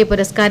രാജ്യശില്പി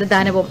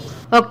പുരസ്കാരദാനവും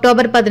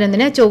ഒക്ടോബർ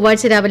 11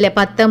 ചൊവ്വാഴ്ച രാവിലെ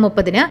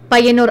 10:30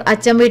 പയ്യന്നൂർ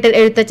അച്ചംവീട്ടിൽ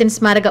എഴുത്തച്ഛൻ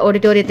സ്മാരക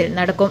ഓഡിറ്റോറിയത്തിൽ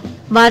നടക്കും.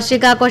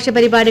 വാർഷികാഘോഷ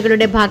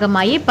പരിപാടികളുടെ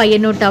ഭാഗമായി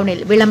പയ്യന്നൂർ ടൗണിൽ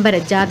വിളംബര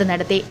ജാഥ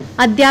നടത്തി.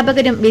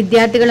 അധ്യാപകരും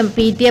വിദ്യാർത്ഥികളും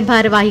PTA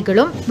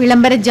ഭാരവാഹികളും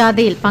വിളംബര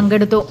ജാഥയിൽ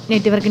പങ്കെടുത്തു.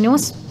 Network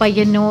news,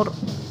 Payyanur.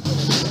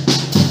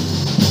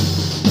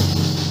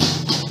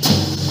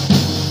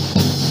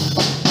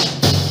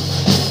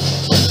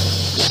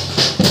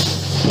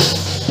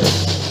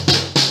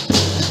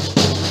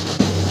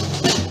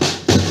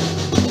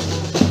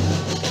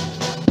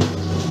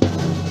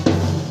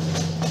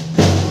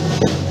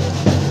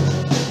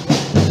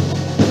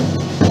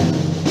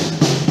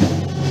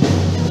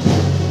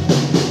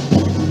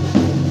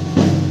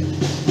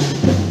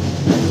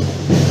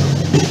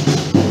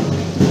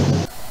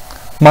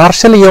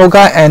 Marshal yoga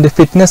and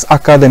fitness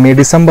academy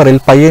ഡിസംബറിൽ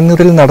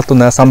പയ്യന്നൂരിൽ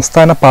നടത്തുന്ന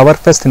സംസ്ഥാന പവർ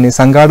ഫെസ്റ്റിന്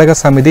സംഘാടക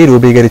സമിതി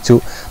രൂപീകരിച്ചു.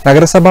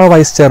 നഗരസഭാ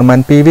വൈസ് ചെയർമാൻ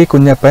PV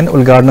കുഞ്ഞപ്പൻ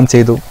ഉദ്ഘാടനം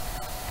ചെയ്തു.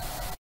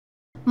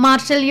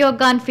 Marshal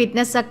yoga and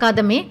fitness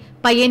academy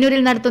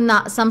പയ്യന്നൂരിൽ നടത്തുന്ന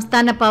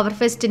സംസ്ഥാന പവർ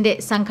ഫെസ്റ്റിന്റെ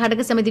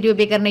സംഘാടക സമിതി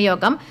രൂപീകരണ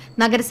യോഗം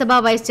നഗരസഭാ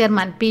വൈസ്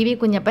ചെയർമാൻ PV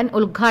കുഞ്ഞപ്പൻ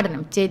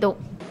ഉദ്ഘാടനം ചെയ്തു.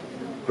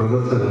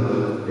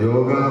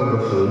 യോഗ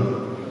പ്രദർശനം,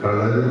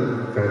 കളരി,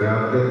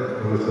 കരാട്ടെ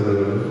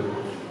പ്രദർശനങ്ങൾ,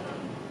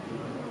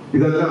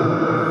 ഇതെല്ലാം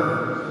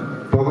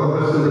പവർ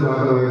ഫെസ്റ്റിന്റെ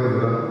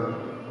ഭാഗമായിട്ടുള്ള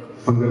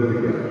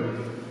സംഘടിപ്പിക്കുക.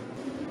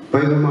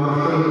 Payyanur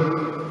martial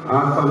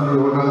arts and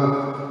yoga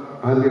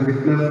and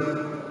fitness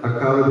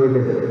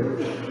അക്കാദമിയുടെ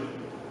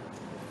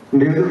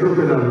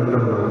നേതൃത്വത്തിലാണ്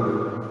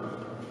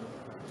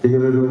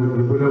ഇങ്ങനൊരു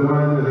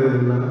വിപുലമായ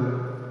നിലയിലുള്ള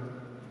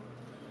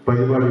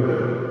പരിപാടികൾ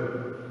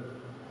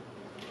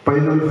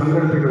പയ്യന്നൂർ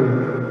സംഘടിപ്പിക്കണം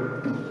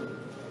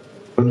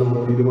എന്ന് നമ്മൾ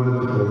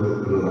തീരുമാനിച്ചിട്ടുള്ളത്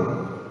എന്നതാണ്.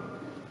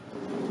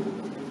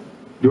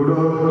 ജൂഡോ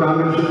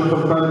ചാമ്പ്യൻഷിപ്പ്,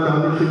 സംസ്ഥാന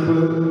ചാമ്പ്യൻഷിപ്പ്,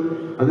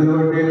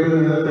 അതിനുവേണ്ടിയിട്ട്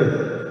നേരത്തെ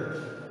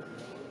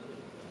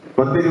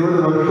 10-20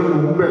 വർഷം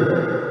മുമ്പേ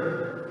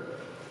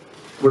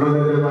ഇവിടെ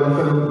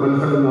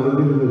മത്സരം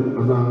നടന്നിരുന്നു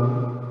എന്നാണ്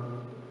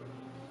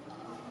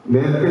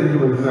നേരത്തെ എനിക്ക്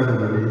മനസ്സിലാക്കാൻ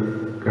വേണ്ടി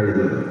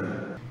കഴിഞ്ഞത്.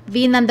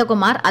 V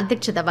നന്ദകുമാർ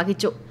അധ്യക്ഷത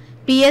വഹിച്ചു.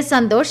 PS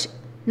സന്തോഷ്,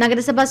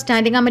 നഗരസഭാ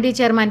standing committee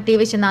chairman T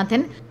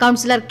Viswanathan,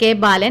 councillor K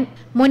ബാലൻ,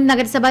 മുൻ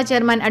നഗരസഭാ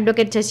chairman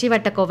advocate Sasi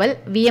Vattakkoval,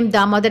 VM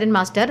Damodaran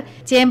master,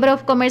 chamber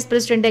of commerce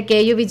president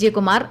KU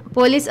Vijayakumar,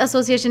 police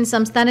association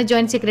സംസ്ഥാന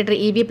joint secretary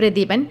EV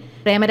Pradeepan,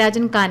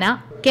 Premarajan കാന,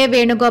 K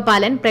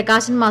വേണുഗോപാലൻ,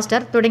 പ്രകാശൻ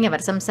മാസ്റ്റർ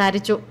തുടങ്ങിയവർ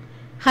സംസാരിച്ചു.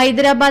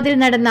 ഹൈദരാബാദിൽ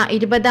നടന്ന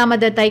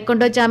 20ാമത്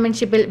തൈക്കൊണ്ടോ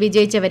ചാമ്പ്യൻഷിപ്പിൽ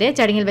വിജയിച്ചവരെ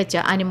ചടങ്ങിൽ വെച്ച്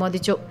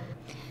അനുമോദിച്ചു.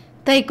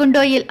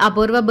 തൈക്കൊണ്ടോയിൽ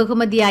അപൂർവ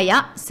ബഹുമതിയായ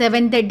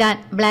 7th ഡാൻ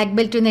ബ്ലാക്ക്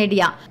ബെൽറ്റ്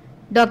നേടിയ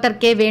ഡോക്ടർ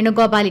K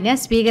വേണുഗോപാലിന്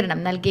സ്വീകരണം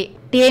നൽകി.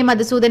 TI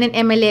Madhusoodanan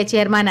MLA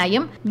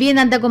ചെയർമാനായും V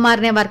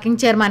നന്ദകുമാറിനെ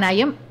working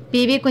ചെയർമാനായും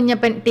PV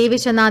Kunjappan, T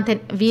Viswanathan,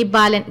 V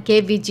ബാലൻ, K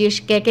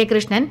Vijeesh, KK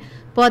Krishnan,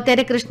 Pothera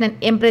Krishnan,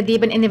 M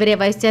Pradeepan എന്നിവരെ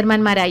വൈസ്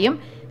ചെയർമാൻമാരായും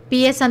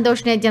PS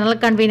സന്തോഷിനെ ജനറൽ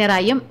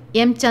കൺവീനറായും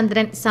M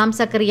ചന്ദ്രൻ, സാം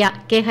സക്കറിയ,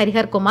 K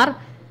ഹരിഹർ കുമാർ,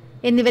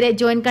 എന്നിവരെ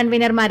ജോയിന്റ്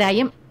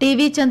കൺവീനർമാരായും ടി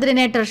വി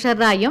ചന്ദ്രനെ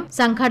ട്രഷററായും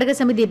സംഘാടക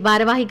സമിതി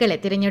ഭാരവാഹികളെ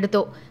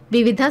തിരഞ്ഞെടുത്തു.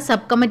 വിവിധ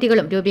സബ്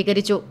കമ്മിറ്റികളും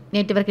രൂപീകരിച്ചു.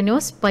 Network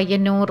news,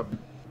 Payyanur.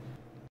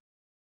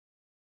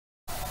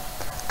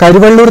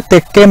 കരുവള്ളൂർ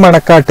തെക്കേ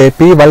മണക്കാട്ട്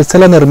പി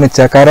വത്സല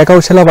നിർമ്മിച്ച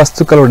കരകൗശല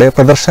വസ്തുക്കളുടെ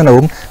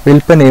പ്രദർശനവും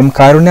വിൽപ്പനയും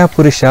കാരുണ്യ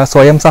പുരുഷ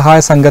സ്വയം സഹായ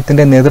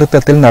സംഘത്തിന്റെ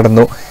നേതൃത്വത്തിൽ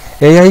നടന്നു.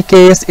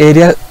 AIKS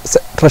area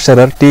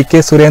treasurer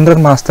TK Surendran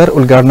master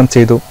ഉദ്ഘാടനം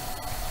ചെയ്തു.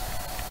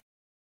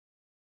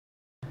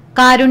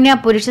 കാരുണ്യ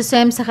പുരുഷ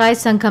സ്വയം സഹായ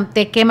സംഘം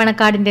തെക്കേ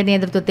മണക്കാടിന്റെ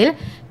നേതൃത്വത്തിൽ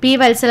പി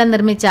വത്സല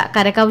നിർമ്മിച്ച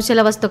കരകൗശല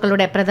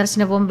വസ്തുക്കളുടെ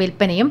പ്രദർശനവും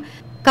വിൽപ്പനയും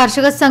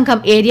കർഷക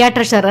സംഘം area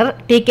treasurer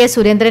TK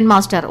Surendran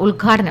master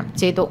ഉദ്ഘാടനം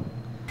ചെയ്തു.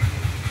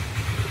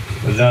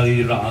 എല്ലാ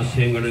രീതിയിലുള്ള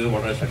ആശയങ്ങൾ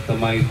വളരെ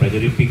ശക്തമായി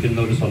പ്രചരിപ്പിക്കുന്ന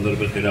ഒരു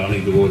സന്ദർഭത്തിലാണ്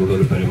ഇതുപോലുള്ള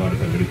ഒരു പരിപാടി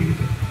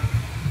സംഘടിപ്പിക്കുന്നത്.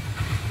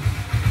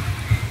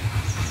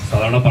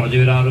 സാധാരണ പറഞ്ഞു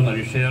വരാറ്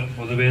മനുഷ്യർ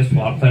പൊതുവെ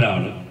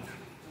സ്വാർത്ഥരാണ്,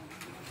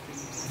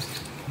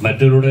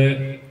 മറ്റവരുടെ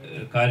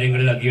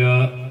കാര്യങ്ങളിൽ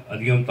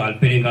അധികം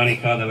താല്പര്യം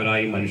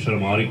കാണിക്കാത്തവരായി മനുഷ്യർ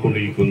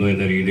മാറിക്കൊണ്ടിരിക്കുന്നു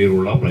എന്ന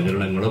രീതിയിലുള്ള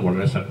പ്രചരണങ്ങൾ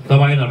വളരെ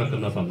ശക്തമായി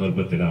നടക്കുന്ന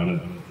സന്ദർഭത്തിലാണ്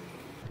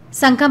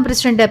സംഘം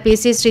പ്രസിഡന്റ്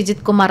PC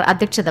ശ്രീജിത് കുമാർ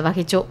അധ്യക്ഷത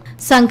വഹിച്ചു.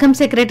 സംഘം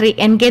സെക്രട്ടറി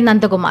NK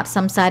നന്ദകുമാർ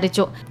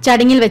സംസാരിച്ചു.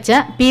 ചടങ്ങിൽ വെച്ച്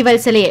പി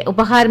വത്സലയെ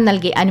ഉപഹാരം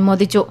നൽകി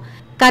അനുമോദിച്ചു.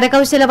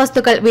 കരകൗശല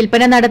വസ്തുക്കൾ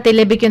വിൽപ്പന നടത്തി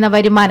ലഭിക്കുന്ന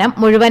വരുമാനം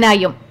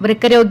മുഴുവനായും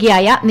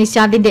വൃക്കരോഗിയായ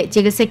നിശാന്തിന്റെ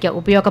ചികിത്സയ്ക്ക്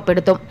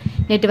ഉപയോഗപ്പെടുത്തും.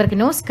 Network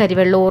news,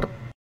 Karivellur.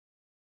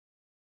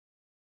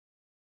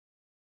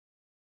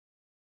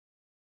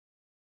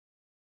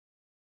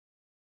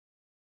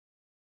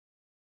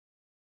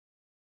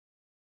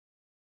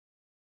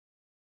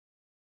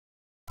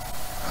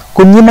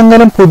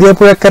 കുഞ്ഞിമംഗലം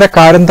പുതിയപുഴക്കര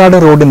കാരന്താട്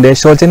റോഡിന്റെ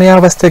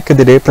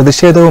ശോചനീയാവസ്ഥയ്ക്കെതിരെ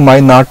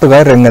പ്രതിഷേധവുമായി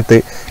നാട്ടുകാർ രംഗത്ത്.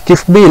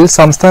 കിഫ്ബിയിൽ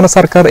സംസ്ഥാന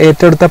സർക്കാർ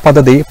ഏറ്റെടുത്ത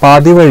പദ്ധതി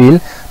പാതിവഴിയിൽ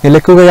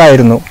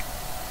നിലയ്ക്കുകയായിരുന്നു.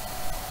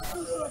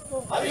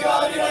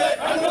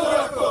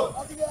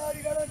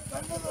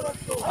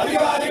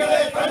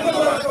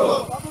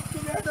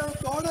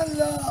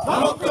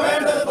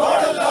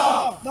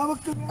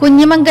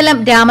 കുഞ്ഞിമംഗലം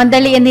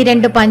രാമന്തളി എന്നീ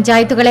 2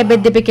 പഞ്ചായത്തുകളെ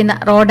ബന്ധിപ്പിക്കുന്ന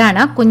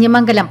റോഡാണ്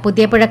കുഞ്ഞിമംഗലം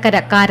പുതിയപുഴക്കര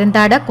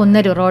കാരന്താട്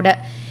കുന്നരു റോഡ്.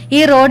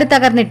 ഈ റോഡ്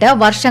തകർന്നിട്ട്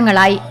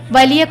വർഷങ്ങളായി.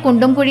 വലിയ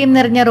കുണ്ടും കുഴിയും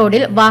നിറഞ്ഞ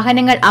റോഡിൽ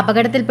വാഹനങ്ങൾ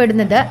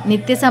അപകടത്തിൽപ്പെടുന്നത്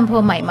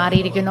നിത്യസംഭവമായി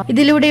മാറിയിരിക്കുന്നു.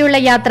 ഇതിലൂടെയുള്ള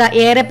യാത്ര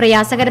ഏറെ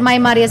പ്രയാസകരമായി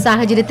മാറിയ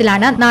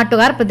സാഹചര്യത്തിലാണ്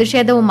നാട്ടുകാർ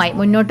പ്രതിഷേധവുമായി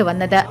മുന്നോട്ട്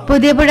വന്നത്.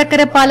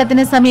 പുതിയപുഴക്കര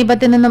പാലത്തിന്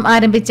സമീപത്തു നിന്നും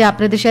ആരംഭിച്ച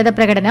പ്രതിഷേധ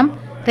പ്രകടനം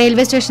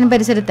റെയിൽവേ സ്റ്റേഷൻ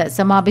പരിസരത്ത്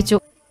സമാപിച്ചു.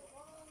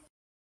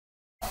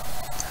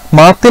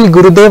 മാത്തിൽ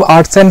ഗുരുദേവ്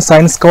ആർട്സ് ആൻഡ്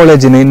സയൻസ്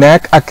കോളേജിന്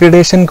NAC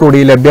അക്രഡിറ്റേഷൻ കൂടി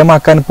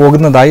ലഭ്യമാക്കാൻ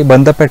പോകുന്നതായി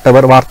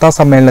ബന്ധപ്പെട്ടവർ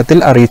വാർത്താസമ്മേളനത്തിൽ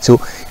അറിയിച്ചു.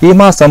 ഈ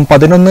മാസം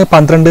 11,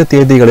 12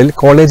 തീയതികളിൽ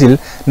കോളേജിൽ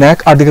NAC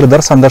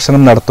അധികൃതർ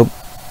സന്ദർശനം നടത്തും.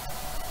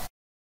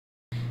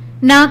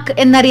 NAC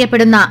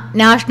എന്നറിയപ്പെടുന്ന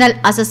നാഷണൽ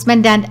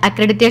അസസ്മെന്റ് ആൻഡ്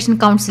അക്രഡിറ്റേഷൻ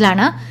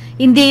കൌൺസിലാണ്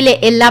ഇന്ത്യയിലെ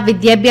എല്ലാ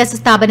വിദ്യാഭ്യാസ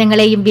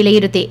സ്ഥാപനങ്ങളെയും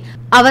വിലയിരുത്തി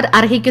അവർ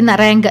അർഹിക്കുന്ന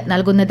റാങ്ക്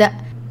നൽകുന്നത്.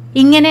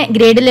 ഇങ്ങനെ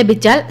ഗ്രേഡ്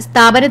ലഭിച്ചാൽ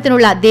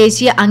സ്ഥാപനത്തിനുള്ള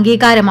ദേശീയ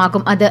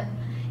അംഗീകാരമാകും അത്.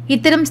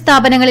 ഇത്തരം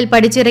സ്ഥാപനങ്ങളിൽ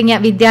പഠിച്ചിറങ്ങിയ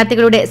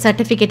വിദ്യാർത്ഥികളുടെ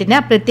സർട്ടിഫിക്കറ്റിന്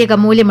പ്രത്യേക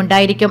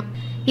മൂല്യമുണ്ടായിരിക്കും.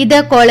 ഇത്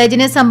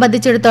കോളേജിനെ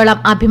സംബന്ധിച്ചിടത്തോളം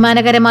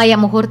അഭിമാനകരമായ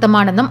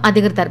മുഹൂർത്തമാണെന്നും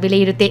അധികൃതർ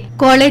വിലയിരുത്തി.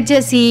 College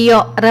CEO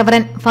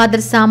reverend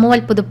father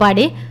Samuel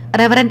Puthuppadi,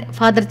 reverend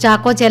father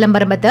Chacko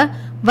ചേലമ്പറമ്പത്ത്,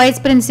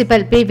 vice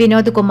principal P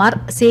Vinod Kumar,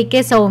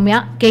 CK Soumya,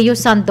 KU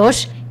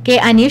Santhosh, K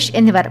Aneesh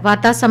എന്നിവർ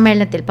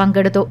വാർത്താസമ്മേളനത്തിൽ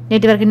പങ്കെടുത്തു.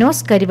 Network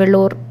news,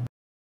 Karivellur.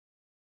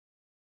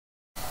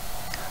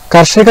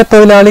 കർഷക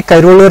തൊഴിലാളി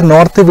കരുവള്ളൂർ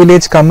നോർത്ത്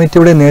വില്ലേജ്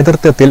കമ്മിറ്റിയുടെ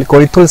നേതൃത്വത്തിൽ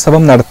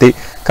കൊയ്ത്തുത്സവം നടത്തി.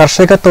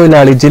 കർഷക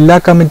തൊഴിലാളി ജില്ലാ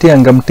കമ്മിറ്റി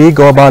അംഗം T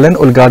ഗോപാലൻ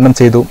ഉദ്ഘാടനം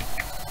ചെയ്തു.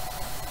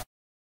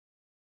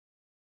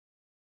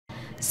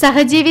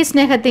 സഹജീവി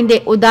സ്നേഹത്തിന്റെ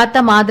ഉദാത്ത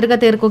മാതൃക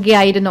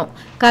തീർക്കുകയായിരുന്നു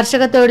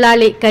കർഷക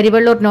തൊഴിലാളി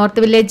കരിവള്ളൂർ നോർത്ത്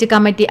വില്ലേജ്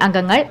കമ്മിറ്റി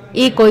അംഗങ്ങൾ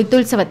ഈ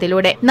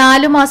കൊയ്ത്തുത്സവത്തിലൂടെ.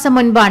 4 മാസം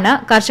മുൻപാണ്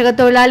കർഷക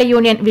തൊഴിലാളി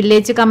യൂണിയൻ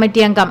വില്ലേജ്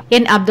കമ്മിറ്റി അംഗം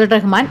N അബ്ദുൾ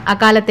റഹ്മാൻ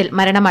അകാലത്തിൽ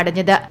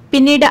മരണമടഞ്ഞത്.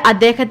 പിന്നീട്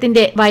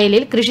അദ്ദേഹത്തിന്റെ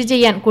വയലിൽ കൃഷി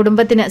ചെയ്യാൻ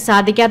കുടുംബത്തിന്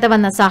സാധിക്കാതെ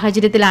വന്ന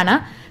സാഹചര്യത്തിലാണ്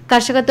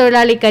കർഷക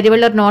തൊഴിലാളി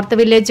കരിവള്ളൂർ നോർത്ത്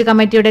വില്ലേജ്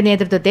കമ്മിറ്റിയുടെ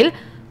നേതൃത്വത്തിൽ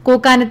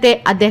കൂക്കാനത്തെ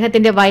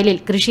അദ്ദേഹത്തിന്റെ വയലിൽ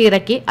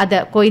കൃഷിയിറക്കി അത്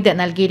കൊയ്ത്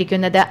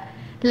നൽകിയിരിക്കുന്നത്.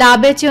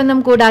 ലാഭേച്ഛയൊന്നും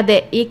കൂടാതെ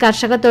ഈ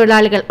കർഷക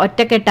തൊഴിലാളികൾ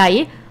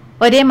ഒറ്റക്കെട്ടായി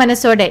ഒരേ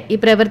മനസ്സോടെ ഈ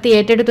പ്രവൃത്തി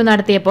ഏറ്റെടുത്തു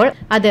നടത്തിയപ്പോൾ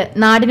അത്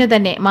നാടിനു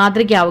തന്നെ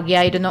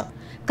മാതൃകയാവുകയായിരുന്നു.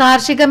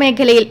 കാർഷിക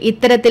മേഖലയിൽ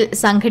ഇത്തരത്തിൽ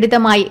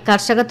സംഘടിതമായി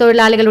കർഷക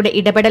തൊഴിലാളികളുടെ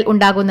ഇടപെടൽ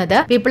ഉണ്ടാകുന്നത്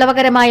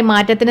വിപ്ലവകരമായ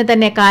മാറ്റത്തിന്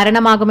തന്നെ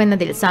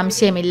കാരണമാകുമെന്നതിൽ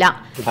സംശയമില്ല.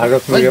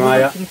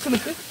 ആകസ്മികമായ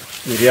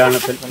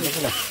നിര്യാണത്തിൽ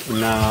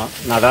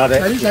നടാതെ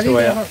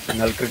വിട്ടുപോയ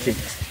നെൽകൃഷി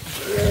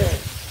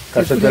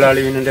കർഷക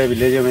തൊഴിലാളി യൂണിയന്റെ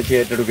വില്ലേജ് കമ്മിറ്റി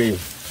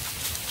ഏറ്റെടുക്കുകയും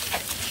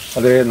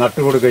അത്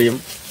നട്ടുകൊടുക്കുകയും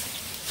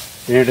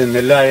പിന്നീട്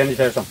നെല്ലായതിനു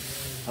ശേഷം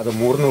അത്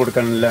മൂർന്നു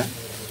കൊടുക്കാനുള്ള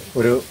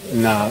ഒരു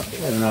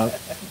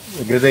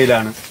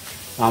വ്യഗ്രതയിലാണ്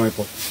നാം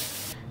ഇപ്പോൾ.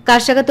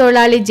 കർഷക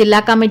തൊഴിലാളി ജില്ലാ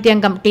കമ്മിറ്റി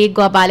അംഗം T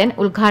ഗോപാലൻ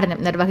ഉദ്ഘാടനം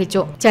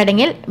നിർവഹിച്ചു.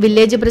 ചടങ്ങിൽ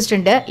വില്ലേജ്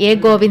പ്രസിഡന്റ് A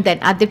ഗോവിന്ദൻ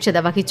അധ്യക്ഷത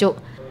വഹിച്ചു.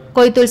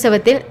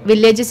 കൊയ്ത്തുത്സവത്തിൽ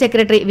village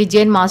secretary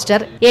Vijayan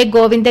master, A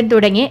Govindan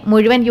തുടങ്ങി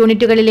മുഴുവൻ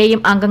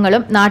യൂണിറ്റുകളിലെയും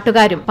അംഗങ്ങളും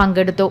നാട്ടുകാരും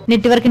പങ്കെടുത്തു.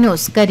 Network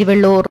news,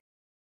 Karivellur.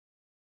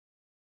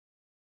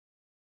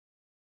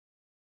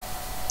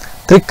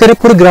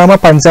 തൃക്കരിപ്പൂർ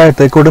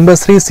ഗ്രാമപഞ്ചായത്ത്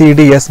കുടുംബശ്രീ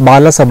CDS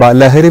ബാലസഭ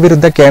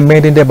ലഹരിവിരുദ്ധ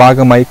ക്യാമ്പയിനിന്റെ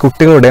ഭാഗമായി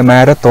കുട്ടികളുടെ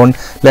മാരത്തോൺ,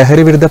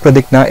 ലഹരിവിരുദ്ധ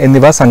പ്രതിജ്ഞ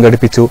എന്നിവ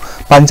സംഘടിപ്പിച്ചു.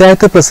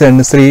 Panchayat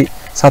president Shri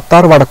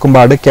Sattar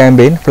Vadakkumpad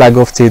campaign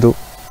flag off ചെയ്തു.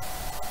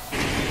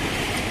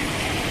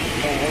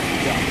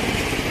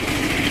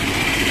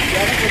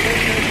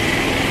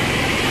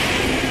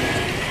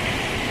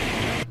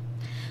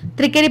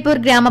 തൃക്കരിപ്പൂർ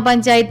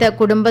ഗ്രാമപഞ്ചായത്ത്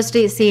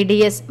കുടുംബശ്രീ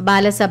CDS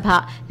ബാലസഭ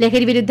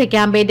ലഹരിവിരുദ്ധ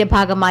ക്യാമ്പയിന്റെ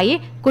ഭാഗമായി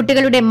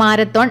കുട്ടികളുടെ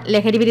മാരത്തോൺ,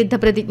 ലഹരിവിരുദ്ധ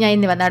പ്രതിജ്ഞ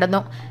എന്നിവ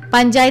നടന്നു.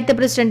 Panchayat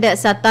president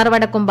Sattar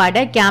Vadakkumpad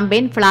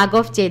campaign flag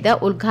off ചെയ്ത്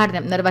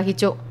ഉദ്ഘാടനം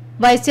നിർവഹിച്ചു.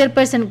 വൈസ്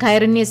ചെയർപേഴ്സൺ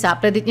ഖൈറുന്നീസ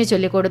പ്രതിജ്ഞ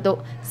ചൊല്ലിക്കൊടുത്തു.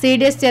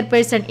 CDS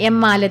chairperson M.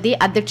 മാലതി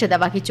അധ്യക്ഷത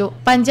വഹിച്ചു.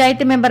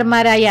 പഞ്ചായത്ത്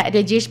മെമ്പർമാരായ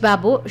രജീഷ്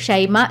ബാബു,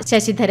 ഷൈമ,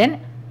 ശശിധരൻ,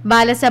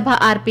 ബാലസഭ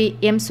RP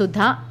M. സുധ,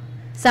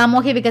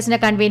 സാമൂഹ്യ വികസന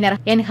കൺവീനർ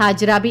N.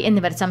 ഹാജിറാബി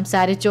എന്നിവർ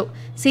സംസാരിച്ചു.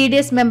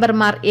 CDS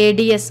മെമ്പർമാർ,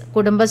 ADS,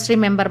 കുടുംബശ്രീ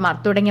മെമ്പർമാർ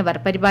തുടങ്ങിയവർ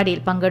പരിപാടിയിൽ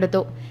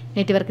പങ്കെടുത്തു.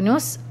 Network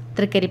news,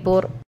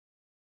 Trikaripur.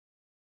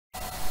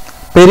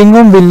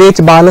 Peringome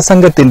village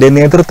ബാലസംഘത്തിന്റെ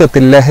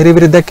നേതൃത്വത്തിൽ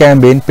ലഹരിവിരുദ്ധ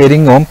ക്യാമ്പയിൻ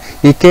പെരിങ്ങോം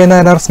EK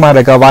നായനാർ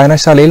സ്മാരക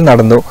വായനശാലയിൽ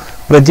നടന്നു.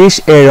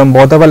 പ്രജീഷ് ഏഴം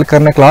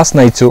ബോധവൽക്കരണ ക്ലാസ്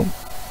നയിച്ചു.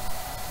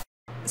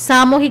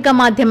 സാമൂഹിക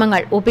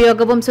മാധ്യമങ്ങൾ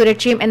ഉപയോഗവും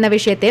സുരക്ഷയും എന്ന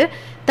വിഷയത്തിൽ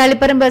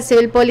തളിപ്പറമ്പ്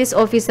സിവിൽ പോലീസ്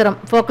ഓഫീസറും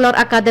ഫോക്ലോർ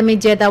അക്കാദമി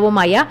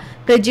ജേതാവുമായ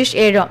പ്രജീഷ്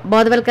ഏഴം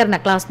ബോധവൽക്കരണ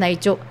ക്ലാസ്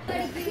നയിച്ചു.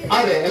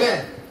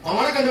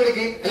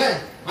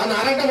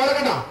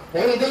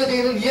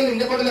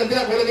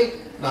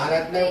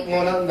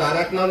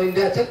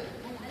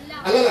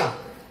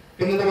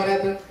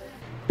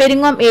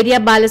 Peringome area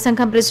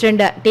Balasangham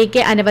president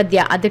TK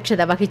അനവദ്യ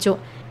അധ്യക്ഷത വഹിച്ചു.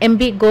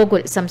 MP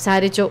ഗോകുൽ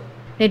സംസാരിച്ചു.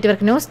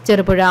 Network news,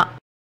 Cherupuzha.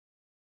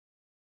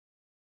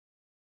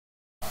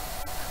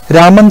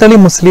 രാമന്തളി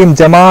മുസ്ലിം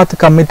ജമാഅത്ത്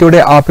കമ്മിറ്റിയുടെ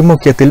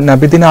ആഭിമുഖ്യത്തിൽ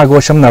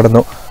നബിദിനാഘോഷം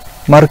നടന്നു.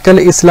 മർക്കൽ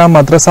ഇസ്ലാം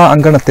മദ്രസ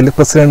അങ്കണത്തിൽ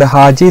president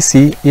Haji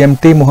C.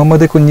 MT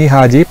Muhammad Kunhi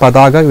Haji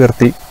പതാക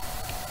ഉയർത്തി.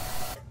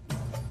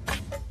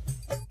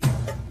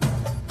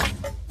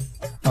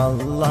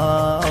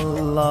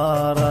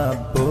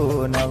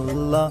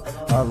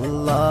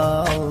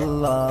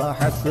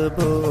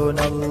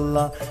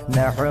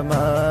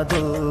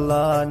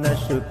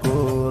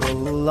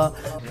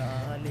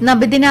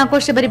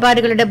 നബിദിനാഘോഷ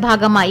പരിപാടികളുടെ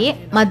ഭാഗമായി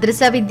മദ്രസ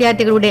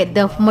വിദ്യാർത്ഥികളുടെ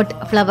ദഫ്മുട്ട്,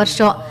 ഫ്ലവർ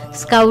ഷോ,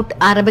 സ്കൌട്ട്,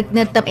 അറബിക്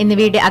നൃത്തം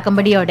എന്നിവയുടെ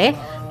അകമ്പടിയോടെ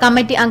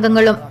കമ്മിറ്റി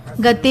അംഗങ്ങളും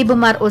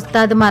ഖത്തീബുമാർ,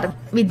 ഉസ്താദുമാർ,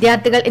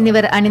 വിദ്യാർത്ഥികൾ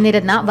എന്നിവർ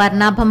അണിനിരന്ന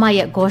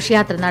വർണ്ണാഭമായ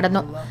ഘോഷയാത്ര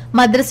നടന്നു.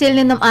 മദ്രസയിൽ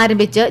നിന്നും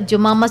ആരംഭിച്ച്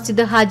ജുമാ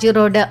മസ്ജിദ്, ഹാജി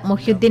റോഡ്,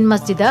 മുഹ്യുദ്ദീൻ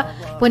മസ്ജിദ്,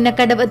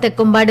 പുന്നക്കടവ്,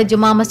 തെക്കുംപാട്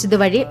ജുമാ മസ്ജിദ്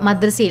വഴി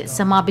മദ്രസയിൽ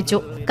സമാപിച്ചു.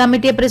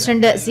 Committee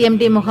president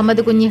CMD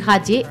Muhammad Kunhi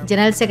Haji,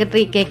 general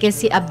secretary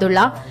KKC Abdulla,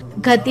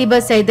 ഖത്തീബ്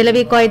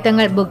സൈദലവി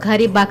കോയത്തങ്ങൾ,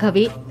 ബുഖാരി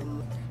ബാഖവി,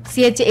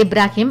 CH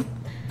ഇബ്രാഹിം,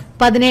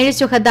 17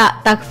 ശുഹദ,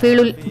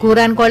 തഖ്ഫീലുൽ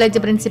ഖുർആൻ college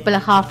principal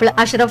Hafil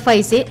Ashraf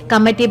Faizy,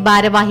 committee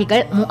ഭാരവാഹികൾ,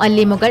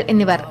 മുഅല്ലിമുകൾ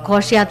എന്നിവർ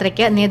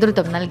ഘോഷയാത്രയ്ക്ക്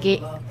നേതൃത്വം നൽകി.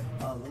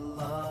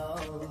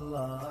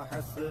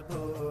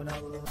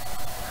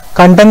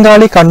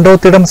 കണ്ടങ്കാളി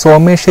കണ്ടോത്തിടം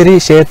സോമേശ്വരി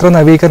ക്ഷേത്ര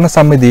നവീകരണ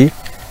സമിതി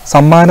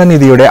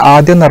സമ്മാനനിധിയുടെ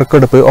ആദ്യ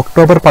നറുക്കെടുപ്പ്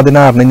ഒക്ടോബർ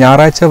 16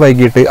 ഞായറാഴ്ച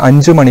വൈകിട്ട്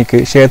 5 മണിക്ക്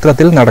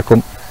ക്ഷേത്രത്തിൽ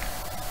നടക്കും.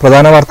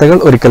 പ്രധാന വാർത്തകൾ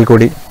ഒരിക്കൽ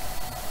കൂടി.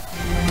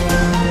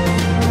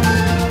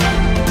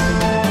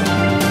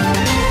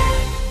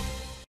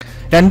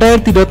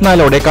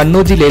 2024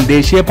 കണ്ണൂർ ജില്ലയിൽ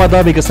ദേശീയപാതാ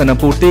വികസനം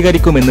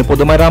പൂർത്തീകരിക്കുമെന്ന്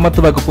പൊതുമരാമത്ത്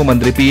വകുപ്പ്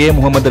മന്ത്രി PA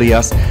മുഹമ്മദ്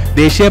റിയാസ്.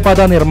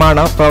 ദേശീയപാതാ നിർമ്മാണ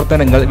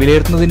പ്രവർത്തനങ്ങൾ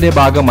വിലയിരുത്തുന്നതിന്റെ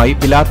ഭാഗമായി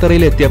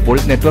പിലാത്തറയിൽ എത്തിയപ്പോൾ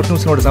നെറ്റ്വർക്ക്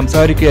ന്യൂസിനോട്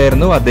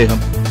സംസാരിക്കുകയായിരുന്നു അദ്ദേഹം.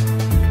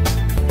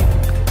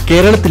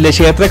 കേരളത്തിലെ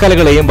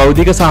ക്ഷേത്രകലകളെയും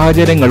ഭൗതിക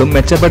സാഹചര്യങ്ങളും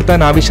മെച്ചപ്പെടുത്താൻ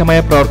ആവശ്യമായ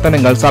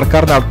പ്രവർത്തനങ്ങൾ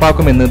സർക്കാർ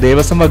നടപ്പാക്കുമെന്ന്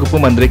ദേവസ്വം വകുപ്പ്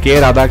മന്ത്രി K.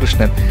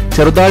 രാധാകൃഷ്ണൻ.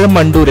 ചെറുതാഴം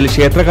മണ്ടൂരിൽ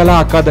ക്ഷേത്രകലാ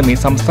അക്കാദമി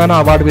സംസ്ഥാന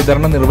അവാർഡ്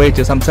വിതരണം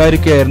നിർവഹിച്ച്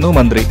സംസാരിക്കുകയായിരുന്നു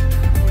മന്ത്രി.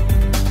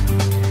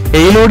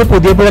 എയിലോട്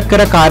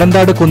പുതിയപുഴക്കര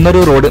Karanthad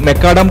Kunnaru road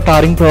macadam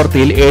tarring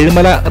പ്രവൃത്തിയിൽ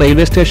ഏഴുമല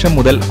റെയിൽവേ സ്റ്റേഷൻ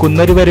മുതൽ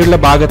കുന്നരു വരെയുള്ള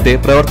ഭാഗത്തെ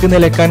പ്രവൃത്തി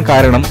നിലയ്ക്കാൻ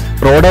കാരണം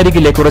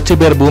റോഡരികിലെ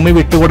കുറച്ചുപേർ ഭൂമി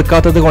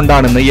വിട്ടുകൊടുക്കാത്തത്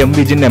കൊണ്ടാണെന്ന് M.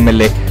 വിജിൻ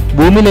MLA.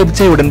 ഭൂമി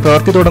ലഭിച്ചയുടൻ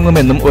പ്രവൃത്തി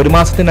തുടങ്ങുമെന്നും 1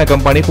 മാസത്തിനകം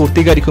പണി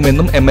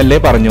പൂർത്തീകരിക്കുമെന്നും MLA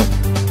പറഞ്ഞു.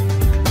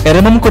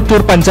 എരമം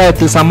കൊറ്റൂർ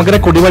പഞ്ചായത്തിൽ സമഗ്ര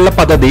കുടിവെള്ള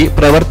പദ്ധതി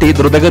പ്രവൃത്തി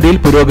ദ്രുതഗതിയിൽ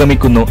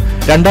പുരോഗമിക്കുന്നു.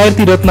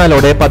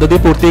 2024 പദ്ധതി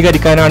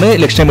പൂർത്തീകരിക്കാനാണ്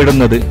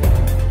ലക്ഷ്യമിടുന്നത്.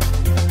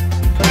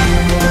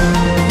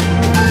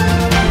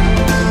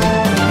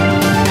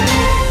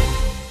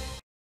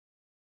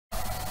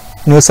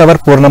 ന്യൂസ് അവർ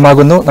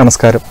പൂർണ്ണമാകുന്നു.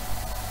 നമസ്കാരം.